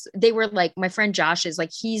see it. They were like, my friend Josh is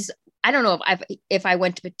like, I don't know if I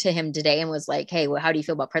went to him today and was like, hey, well, how do you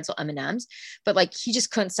feel about pretzel M&Ms? But like, he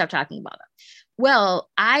just couldn't stop talking about them. Well,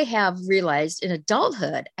 I have realized in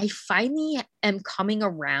adulthood, I finally am coming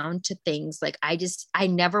around to things like I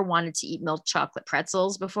never wanted to eat milk chocolate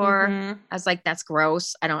pretzels before. I was like, that's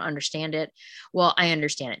gross. I don't understand it. Well, I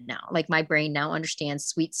understand it now. Like my brain now understands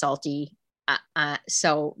sweet, salty.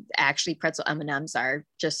 So actually pretzel M&Ms are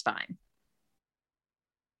just fine.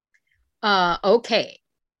 Okay.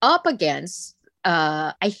 Up against,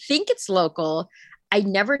 I think it's local. I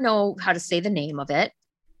never know how to say the name of it.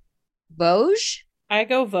 Vosges? I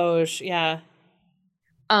go Vosges, yeah.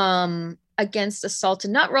 Against a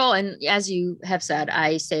salted nut roll. And as you have said,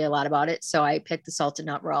 I say a lot about it. So I picked the salted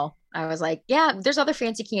nut roll. I was like, yeah, there's other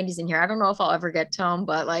fancy candies in here. I don't know if I'll ever get to them,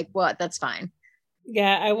 but like what? That's fine.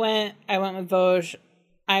 Yeah, I went with Vosges.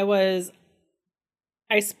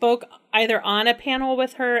 I spoke either on a panel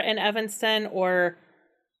with her in Evanston or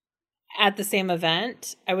at the same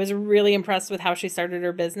event. I was really impressed with how she started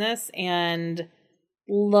her business and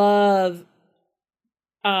love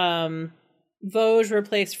Vosges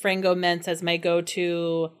replaced Frango Mints as my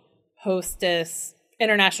go-to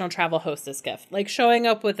international travel hostess gift. Like showing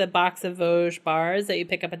up with a box of Vosges bars that you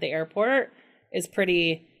pick up at the airport is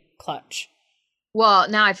pretty clutch. Well,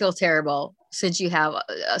 now I feel terrible since you have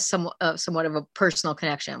somewhat of a personal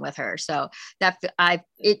connection with her. So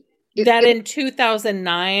in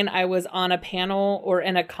 2009, I was on a panel or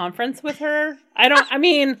in a conference with her.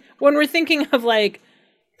 When we're thinking of like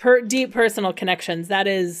deep personal connections,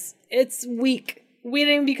 it's weak. We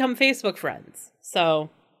didn't become Facebook friends. So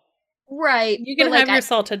right. You can have your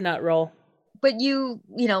salted nut roll. but you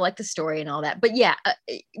know, like the story and all that. But yeah,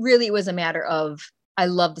 really, it was a matter of, I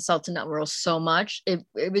love the salted nut rolls so much. It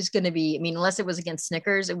was going to be, I mean, unless it was against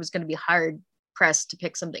Snickers, it was going to be hard pressed to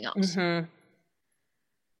pick something else. Mm-hmm.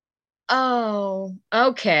 Oh,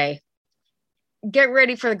 okay. Get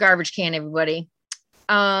ready for the garbage can, everybody.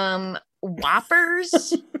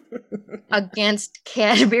 Whoppers against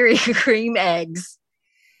Cadbury cream eggs.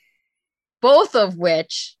 Both of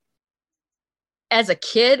which, as a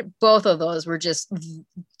kid, both of those were just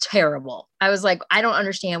terrible. I was like, I don't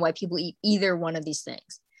understand why people eat either one of these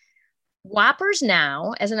things. Whoppers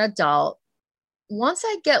now, as an adult, once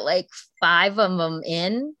I get like 5 of them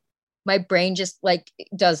in, my brain just like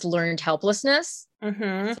does learned helplessness.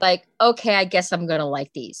 Mm-hmm. It's like, okay, I guess I'm gonna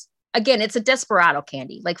like these. Again, it's a desperado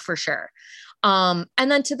candy, like for sure. And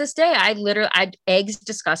then to this day, eggs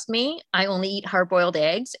disgust me. I only eat hard-boiled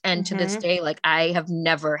eggs. And to this day, like I have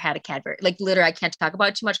never had a Cadbury. Like literally, I can't talk about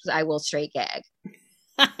it too much because I will straight gag.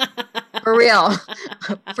 For real.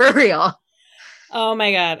 For real. Oh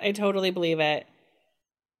my God. I totally believe it.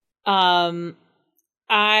 I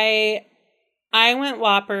went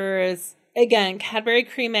Whoppers again, Cadbury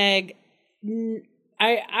cream egg.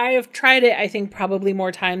 I have tried it, I think probably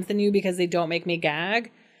more times than you because they don't make me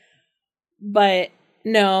gag. But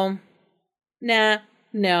no. But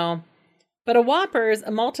a Whoppers, a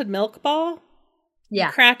malted milk ball. Yeah.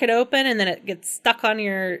 You crack it open and then it gets stuck on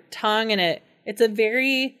your tongue, and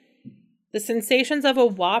the sensations of a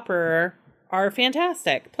Whopper are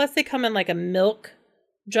fantastic. Plus they come in like a milk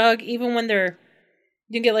jug, even when you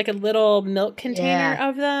can get like a little milk container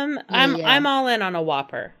of them. I'm all in on a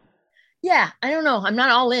Whopper. Yeah, I don't know. I'm not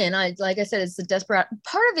all in. Like I said, it's the desperate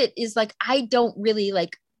part of it is like, I don't really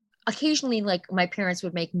like, occasionally like my parents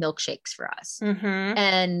would make milkshakes for us. Mm-hmm.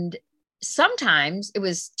 And sometimes it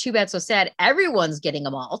was too bad, so sad. Everyone's getting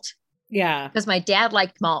a malt. Yeah. Because my dad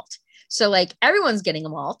liked malt. So like everyone's getting a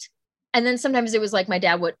malt. And then sometimes it was like my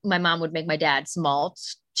mom would make my dad's malt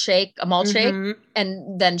shake,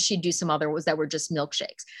 and then she'd do some other ones that were just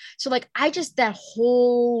milkshakes. So like that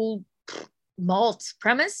whole malt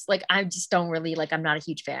premise, like I just don't really like, I'm not a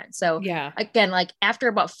huge fan. So yeah, again, like after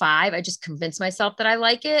about 5, I just convinced myself that I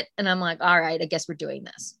like it, and I'm like, all right, I guess we're doing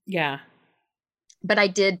this. Yeah. But I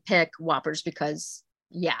did pick Whoppers because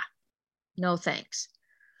no thanks.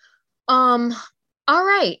 All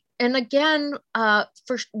right. And again,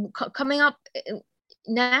 coming up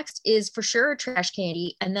next is for sure a trash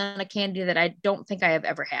candy, and then a candy that I don't think I have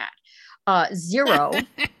ever had. Zero,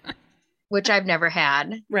 which I've never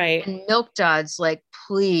had. Right. And Milk Duds, like,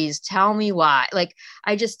 please tell me why. Like,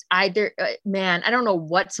 man, I don't know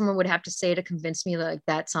what someone would have to say to convince me that like,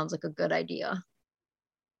 that sounds like a good idea.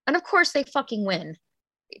 And of course they fucking win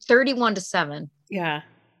 31-7. Yeah.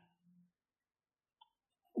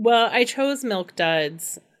 Well, I chose Milk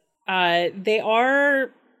Duds. They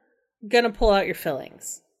are gonna pull out your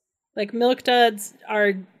fillings. Like, Milk Duds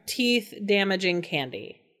are teeth damaging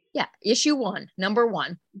candy. Yeah, issue 1, number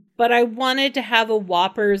 1. But I wanted to have a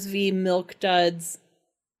Whoppers v Milk Duds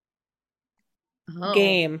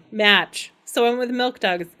game match. So I went with Milk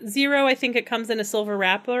Duds. Zero, I think it comes in a silver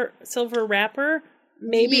wrapper.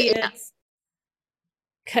 Maybe it's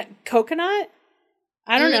coconut?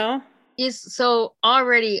 I don't know. So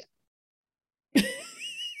already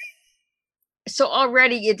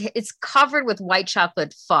it's covered with white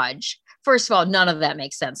chocolate fudge. First of all, none of that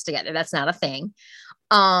makes sense together. That's not a thing.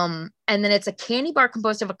 And then it's a candy bar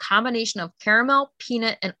composed of a combination of caramel,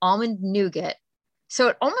 peanut, and almond nougat. So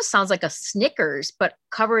it almost sounds like a Snickers, but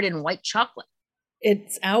covered in white chocolate.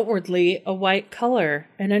 It's outwardly a white color,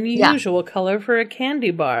 an unusual color for a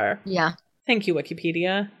candy bar. Yeah. Thank you,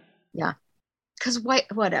 Wikipedia. Yeah. Because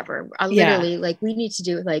whatever. Literally, like, we need to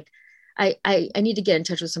do, like, I need to get in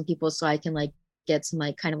touch with some people so I can, like, get some,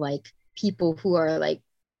 like, kind of, like, people who are, like,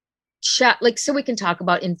 so we can talk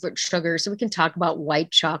about input sugar, so we can talk about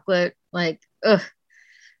white chocolate. Like,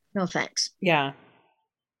 no thanks. Yeah.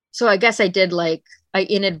 So I guess I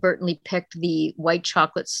inadvertently picked the white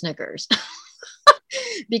chocolate Snickers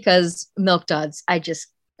because Milk Duds, I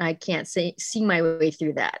can't see my way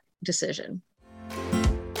through that decision.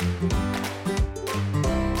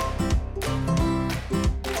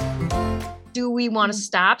 Do we want to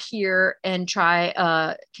stop here and try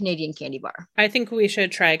a Canadian candy bar? I think we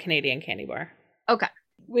should try a Canadian candy bar. Okay.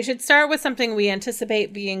 We should start with something we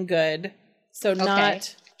anticipate being good. So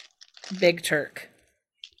not Big Turk.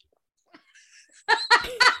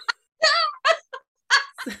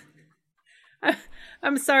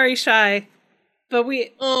 I'm sorry, Shy, but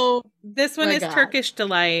this one is God. Turkish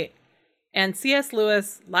Delight, and C.S.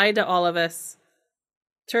 Lewis lied to all of us.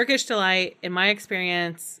 Turkish Delight, in my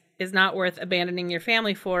experience, is not worth abandoning your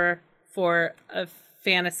family for for a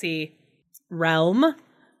fantasy realm.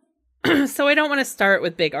 So I don't want to start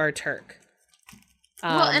with Big R Turk.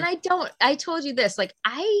 Well, and I told you this, like,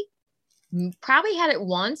 I probably had it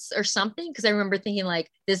once or something, because I remember thinking, like,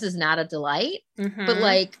 this is not a delight. But,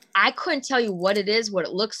 like, I couldn't tell you what it is, what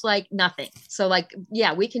it looks like, nothing. So, like,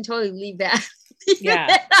 yeah, we can totally leave that.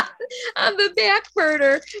 On the back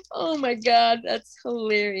burner. Oh my God, that's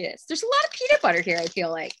hilarious. There's a lot of peanut butter here, I feel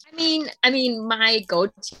like. I mean, my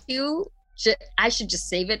go-to, I should just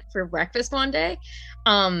save it for breakfast one day.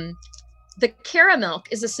 The caramel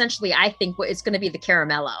is essentially, I think, what it's going to be the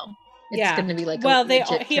caramello. It's going to be like, well,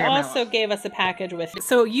 he also gave us a package with,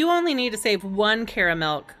 so you only need to save one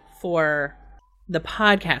caramel for the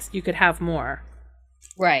podcast. You could have more.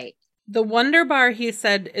 Right. The Wonder Bar, he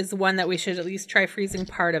said, is one that we should at least try freezing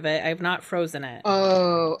part of it. I've not frozen it.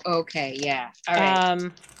 Oh, okay. Yeah. All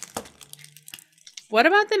right. What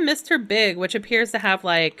about the Mr. Big, which appears to have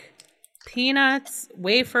like peanuts,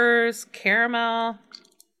 wafers, caramel?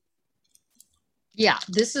 Yeah,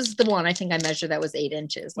 this is the one I think I measured that was 8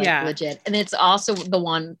 inches, like legit. And it's also the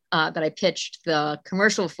one that I pitched the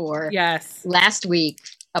commercial for last week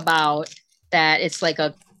about that. It's like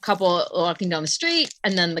a couple walking down the street,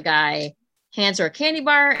 and then the guy hands her a candy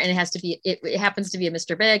bar, and it happens to be a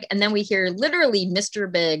Mr. Big. And then we hear literally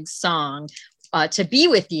Mr. Big's song, To Be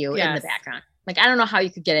With You, in the background. Like, I don't know how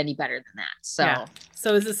you could get any better than that.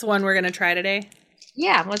 So is this one we're going to try today?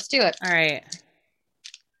 Yeah, let's do it. All right.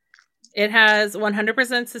 It has 100%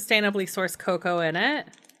 sustainably sourced cocoa in it.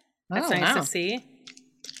 That's nice to see.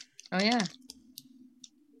 Oh, yeah.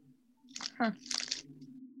 Huh.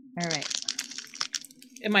 All right.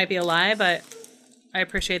 It might be a lie, but I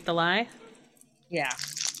appreciate the lie. Yeah.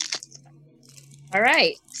 All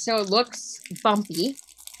right. So it looks bumpy.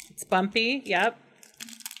 It's bumpy. Yep.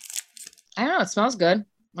 I don't know. It smells good.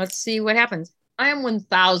 Let's see what happens. I am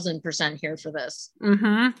 1000% here for this.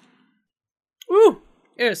 Mm-hmm. Ooh.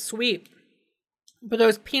 It is sweet. But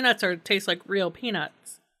those peanuts taste like real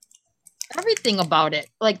peanuts. Everything about it.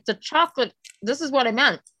 Like the chocolate. This is what I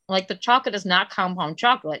meant. Like the chocolate is not compound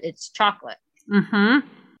chocolate. It's chocolate. Mm-hmm.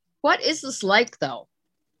 What is this like, though?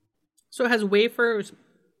 So it has wafers,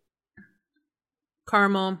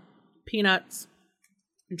 caramel, peanuts,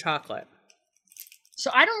 and chocolate.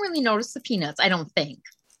 So I don't really notice the peanuts, I don't think.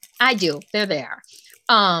 I do. They're there.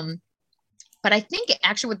 But I think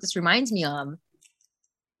actually what this reminds me of,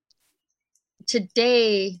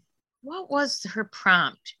 today, what was her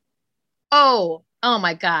prompt? Oh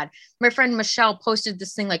my God. My friend Michelle posted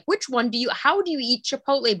this thing like, how do you eat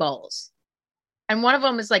Chipotle bowls? And one of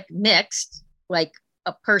them is like mixed, like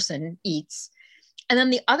a person eats. And then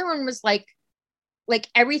the other one was like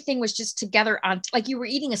everything was just together on, like you were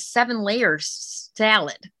eating a 7-layer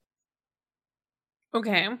salad.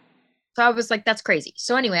 Okay. So I was like, that's crazy.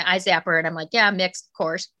 So anyway, I zap her and I'm like, yeah, mixed, of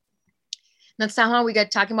course. And then somehow we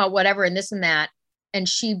got talking about whatever and this and that. And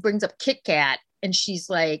she brings up Kit Kat and she's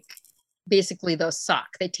like, basically those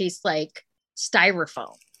suck. They taste like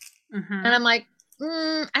styrofoam. Mm-hmm. And I'm like,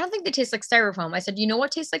 I don't think they taste like styrofoam. I said, you know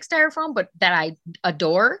what tastes like styrofoam, but that I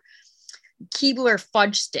adore? Keebler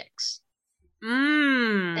fudge sticks.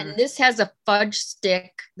 And this has a fudge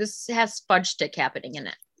stick. This has fudge stick happening in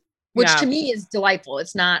it, which to me is delightful.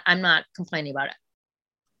 It's not, I'm not complaining about it.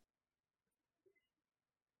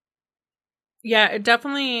 Yeah, it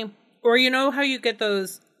definitely, or you know how you get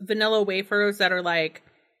those vanilla wafers that are like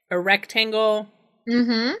a rectangle?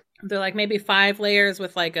 Mm-hmm. They're like maybe 5 layers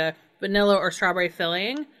with like a vanilla or strawberry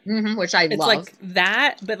filling. Mm-hmm, which I love. It's like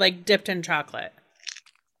that, but like dipped in chocolate.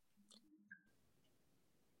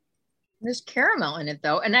 There's caramel in it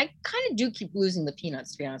though. And I kind of do keep losing the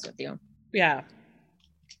peanuts, to be honest with you. Yeah.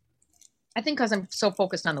 I think because I'm so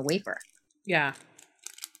focused on the wafer. Yeah.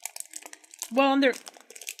 Well, and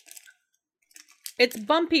it's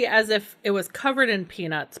bumpy as if it was covered in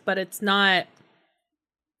peanuts, but it's not.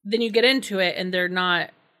 Then you get into it and they're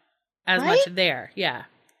not as much there. Yeah.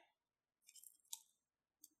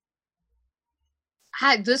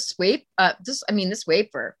 This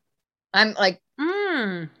wafer. I'm like,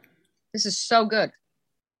 this is so good.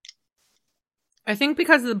 I think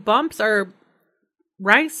because the bumps are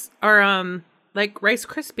like Rice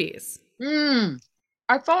Krispies.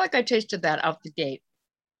 I felt like I tasted that out the gate.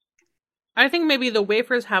 I think maybe the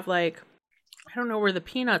wafers have like, I don't know where the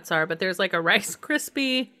peanuts are, but there's like a Rice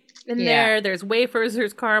Krispie in there. There's wafers,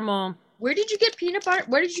 there's caramel. Where did you get peanut butter?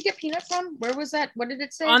 Where did you get peanut from? Where was that? What did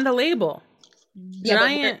it say? On the label. Yeah,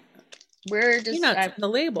 giant where does peanuts on the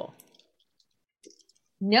label?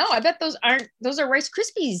 No, I bet those are Rice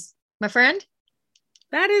Krispies, my friend.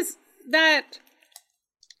 That is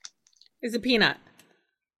a peanut.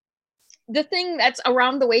 The thing that's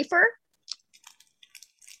around the wafer?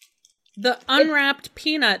 The unwrapped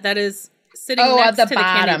peanut that is sitting at next the to the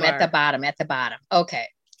candy bar. at the bottom. Okay.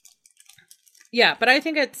 Yeah, but I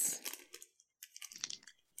think it's...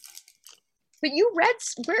 But you read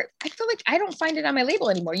where I feel like I don't find it on my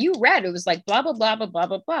label anymore. You read it was like blah blah blah blah blah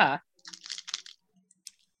blah blah.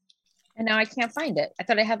 And now I can't find it. I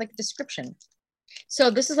thought I had like a description.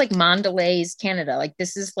 So this is like Mondelez Canada. Like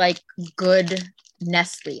this is like good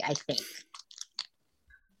Nestle, I think.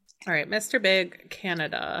 All right, Mr. Big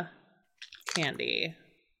Canada candy.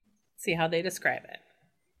 See how they describe it.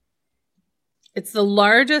 It's the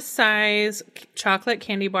largest size chocolate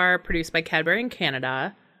candy bar produced by Cadbury in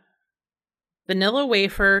Canada. Vanilla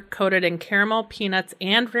wafer coated in caramel, peanuts,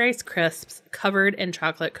 and Rice Crisps covered in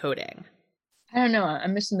chocolate coating. I don't know.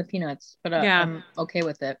 I'm missing the peanuts, but yeah. I'm okay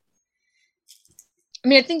with it. I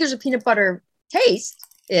mean, I think there's a peanut butter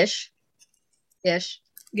taste-ish.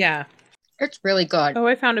 Yeah. It's really good. Oh,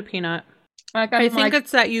 I found a peanut. I think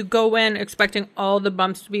it's that you go in expecting all the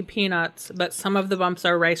bumps to be peanuts, but some of the bumps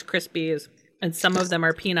are Rice Krispies, and some of them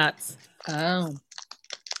are peanuts. Oh.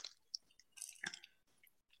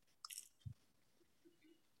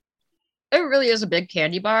 It really is a big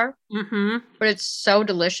candy bar, but it's so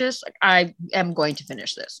delicious. I am going to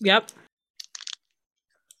finish this. Yep.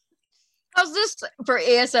 How's this for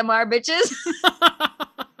ASMR, bitches?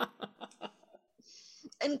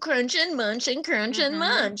 And crunch and munch and crunch and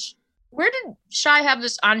munch. Where did Shy have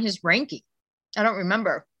this on his ranking? I don't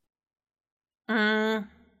remember. I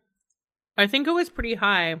think it was pretty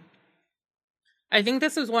high. I think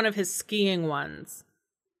this was one of his skiing ones.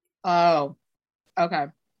 Oh, okay.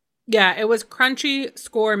 Yeah, it was Crunchy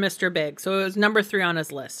Score Mr. Big. So it was number 3 on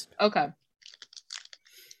his list. Okay.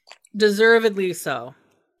 Deservedly so.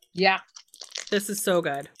 Yeah. This is so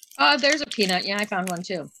good. There's a peanut. Yeah, I found one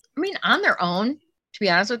too. I mean, on their own, to be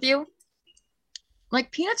honest with you,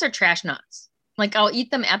 like peanuts are trash nuts. Like I'll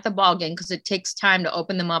eat them at the ball game because it takes time to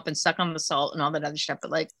open them up and suck on the salt and all that other stuff.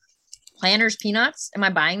 But like Planters peanuts, am I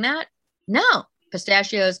buying that? No.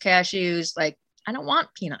 Pistachios, cashews, like I don't want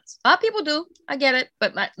peanuts. A lot of people do. I get it,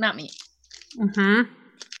 but not me. And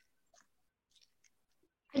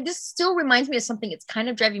this still reminds me of something. It's kind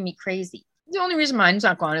of driving me crazy. The only reason mine's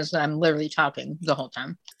not gone is that I'm literally talking the whole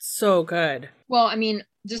time. So good. Well, I mean,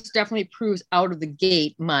 this definitely proves out of the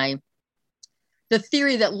gate the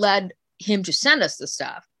theory that led him to send us the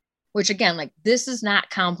stuff, which again, like this is not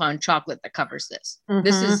compound chocolate that covers this.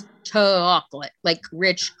 This is chocolate, like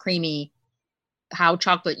rich, creamy, how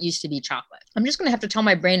chocolate used to be chocolate. I'm just going to have to tell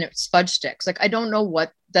my brain it's fudge sticks. Like, I don't know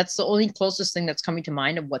that's the only closest thing that's coming to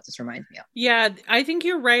mind of what this reminds me of. Yeah, I think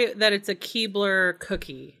you're right that it's a Keebler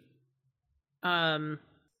cookie.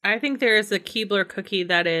 I think there is a Keebler cookie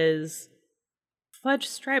that is fudge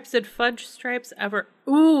stripes. Did fudge stripes ever?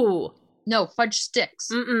 Ooh. No, fudge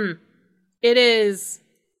sticks. It is.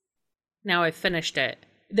 Now I finished it.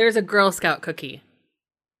 There's a Girl Scout cookie.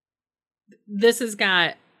 This has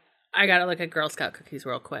got. I gotta look at Girl Scout cookies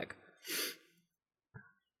real quick.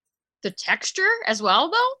 The texture as well,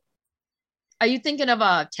 though? Are you thinking of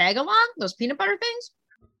a Tagalong? Those peanut butter things?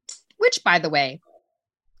 Which, by the way,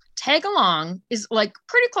 Tagalong is like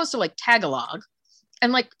pretty close to like Tagalog.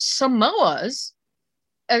 And like Samoas,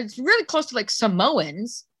 it's really close to like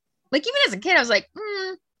Samoans. Like even as a kid, I was like,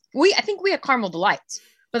 I think we had Caramel Delights.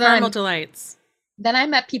 But then Caramel Delights. Then I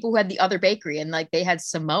met people who had the other bakery and like they had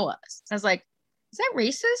Samoas. I was like, is that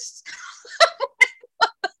racist? What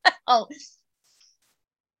the hell?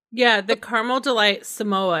 Yeah, the Caramel Delight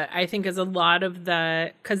Samoa, I think, is a lot of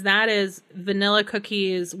because that is vanilla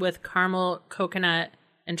cookies with caramel, coconut,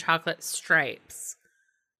 and chocolate stripes.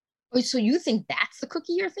 Wait, so you think that's the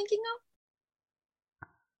cookie you're thinking of?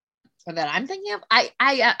 Or that I'm thinking of?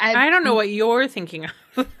 I don't know what you're thinking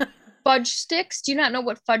of. Fudge sticks? Do you not know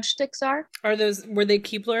what fudge sticks are? Were they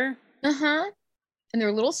Keebler? And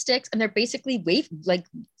they're little sticks, and they're basically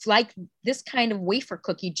like this kind of wafer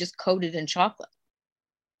cookie just coated in chocolate.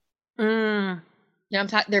 Yeah, I'm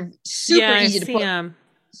talking. They're super easy to put.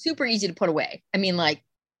 Super easy to put away. I mean, like,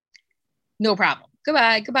 no problem.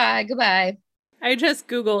 Goodbye. I just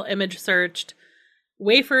Google image searched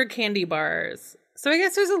wafer candy bars. So I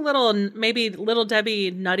guess there's maybe Little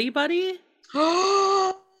Debbie Nutty Buddy.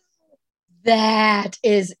 That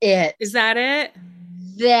is it. Is that it?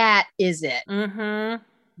 That is it.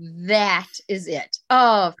 That is it.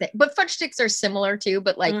 Oh, but fudge sticks are similar too,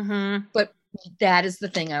 but like, but that is the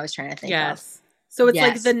thing I was trying to think of. So it's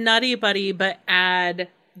like the Nutty Buddy, but add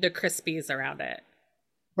the Crispies around it.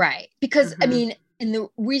 Right. Because I mean, And the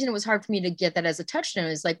reason it was hard for me to get that as a touchstone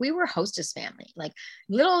is like we were Hostess family. Like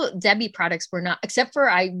Little Debbie products were not, except for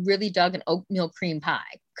I really dug an oatmeal cream pie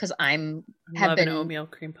because have been an oatmeal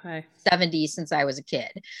cream pie 70 since I was a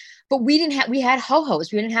kid. But we had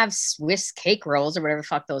ho-hos. We didn't have Swiss cake rolls or whatever the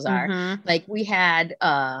fuck those are. Mm-hmm. Like we had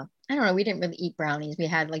I don't know, we didn't really eat brownies. We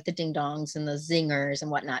had like the ding dongs and the zingers and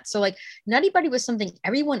whatnot. So like Nutty Buddy was something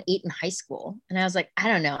everyone ate in high school. And I was like, I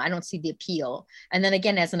don't know, I don't see the appeal. And then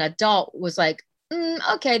again, as an adult was like,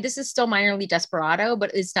 okay, this is still minorly Desperado,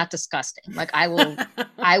 but it's not disgusting. Like I will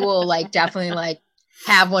like definitely like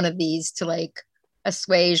have one of these to like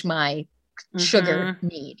assuage my sugar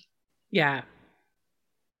need. Yeah.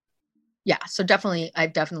 Yeah. So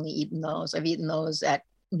I've definitely eaten those. I've eaten those at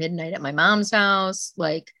midnight at my mom's house.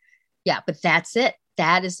 Like, yeah, but that's it.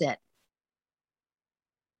 That is it.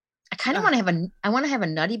 I kind of want to have a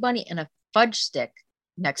Nutty Bunny and a fudge stick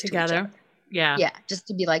next together. To each other. Yeah. Yeah. Just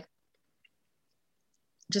to be like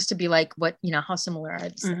what, how similar are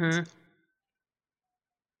these things?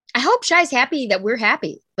 I hope Shy's happy that we're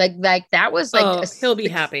happy. Like that was like, he'll be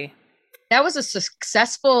happy. That was a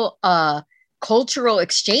successful, cultural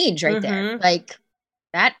exchange right there. Like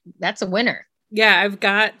that's a winner. Yeah. I've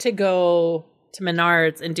got to go to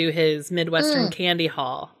Menards and do his Midwestern candy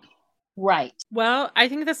haul. Right. Well, I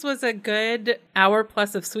think this was a good hour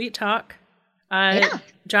plus of sweet talk. Yeah.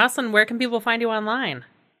 Jocelyn, where can people find you online?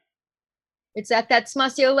 It's at that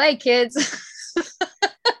Smussy Olay, kids.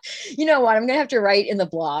 You know what? I'm going to have to write in the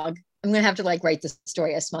blog. I'm going to have to like write the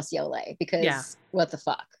story of Smussy Olay because what the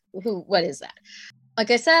fuck? What is that? Like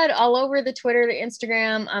I said, all over the Twitter, the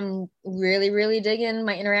Instagram, I'm really, really digging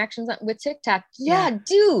my interactions with TikTok. Yeah,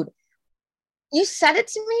 dude. You said it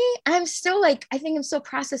to me. I'm still like, I think I'm still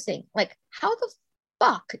processing. Like, how the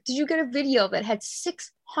fuck did you get a video that had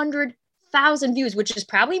 600,000 views, which is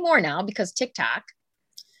probably more now because TikTok.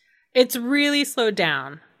 It's really slowed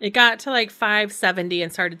down. It got to like 570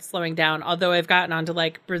 and started slowing down, although I've gotten onto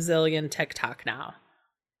like Brazilian TikTok now.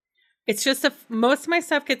 It's just most of my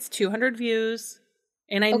stuff gets 200 views.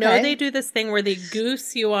 And I know they do this thing where they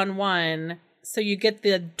goose you on one, so you get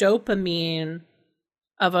the dopamine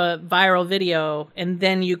of a viral video, and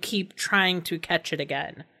then you keep trying to catch it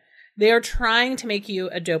again. They are trying to make you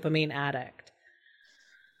a dopamine addict.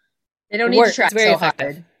 They don't need to try so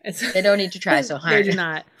hard. They don't need to try so hard. They do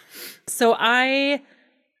not. So I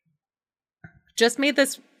just made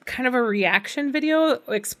this kind of a reaction video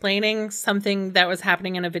explaining something that was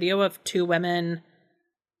happening in a video of two women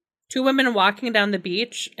walking down the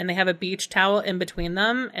beach, and they have a beach towel in between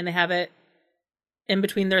them, and they have it in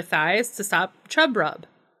between their thighs to stop chub rub,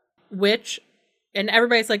 and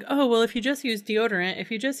everybody's like, oh, well, if you just use deodorant,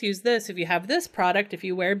 if you just use this, if you have this product, if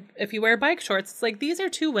you wear bike shorts, it's like, these are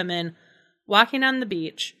two women walking on the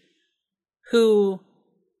beach who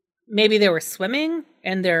maybe they were swimming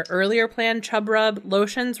and their earlier planned chub rub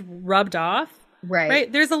lotions rubbed off. Right.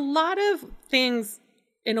 There's a lot of things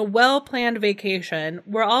in a well-planned vacation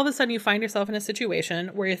where all of a sudden you find yourself in a situation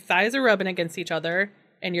where your thighs are rubbing against each other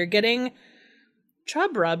and you're getting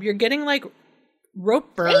chub rub, you're getting like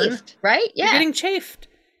rope burn, chafed, right? Yeah. You're getting chafed.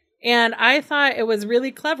 And I thought it was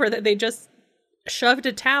really clever that they just shoved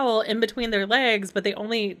a towel in between their legs, but they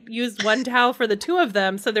only used one towel for the two of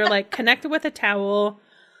them. So they're like connected with a towel.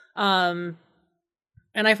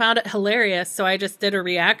 And I found it hilarious. So I just did a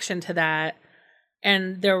reaction to that.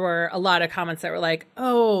 And there were a lot of comments that were like,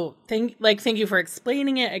 oh, thank you for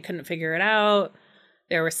explaining it. I couldn't figure it out.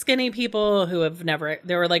 There were skinny people who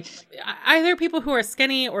there were like either people who are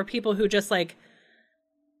skinny or people who just like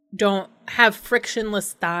don't have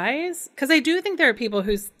frictionless thighs. Because I do think there are people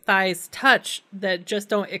whose thighs touch that just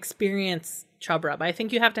don't experience chub rub. I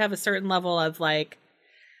think you have to have a certain level of like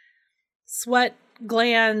sweat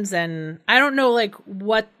glands, and I don't know like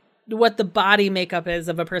what the body makeup is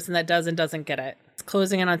of a person that does and doesn't get it. It's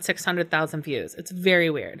closing in on 600,000 views. It's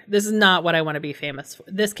very weird. This is not what I want to be famous for.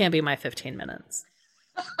 This can't be my 15 minutes.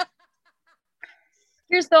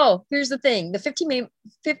 Here's the thing. The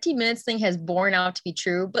 15 minutes thing has borne out to be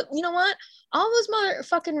true. But you know what? All those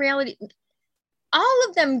motherfucking reality, all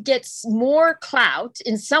of them gets more clout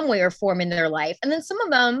in some way or form in their life. And then some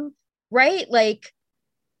of them, right? Like,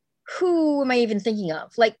 who am I even thinking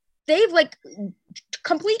of? Like, they've like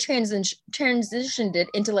complete transitioned it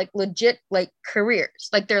into like legit like careers.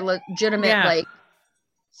 Like they're legitimate like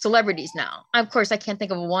celebrities now. Of course, I can't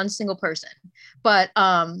think of one single person, but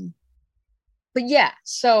yeah.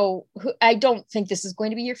 So I don't think this is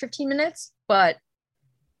going to be your 15 minutes, but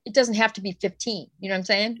it doesn't have to be 15. You know what I'm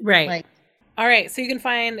saying? Right. Like, all right. So you can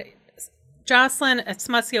find Jocelyn at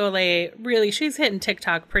Smussy Olay. Really, she's hitting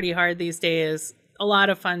TikTok pretty hard these days. A lot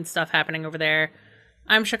of fun stuff happening over there.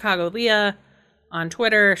 I'm Chicago Leah on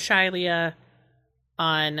Twitter, Shylea,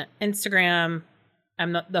 on Instagram.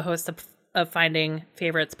 I'm the host of Finding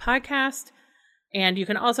Favorites podcast. And you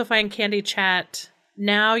can also find Candy Chat.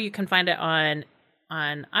 Now you can find it on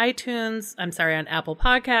iTunes. On Apple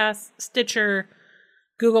Podcasts, Stitcher,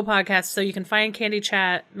 Google Podcasts. So you can find Candy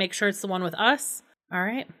Chat. Make sure it's the one with us. All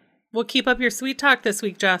right. Well, keep up your sweet talk this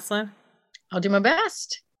week, Jocelyn. I'll do my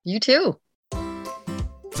best. You too.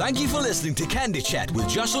 Thank you for listening to Candy Chat with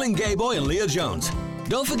Jocelyn Gayboy and Leah Jones.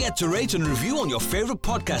 Don't forget to rate and review on your favorite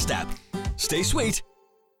podcast app. Stay sweet.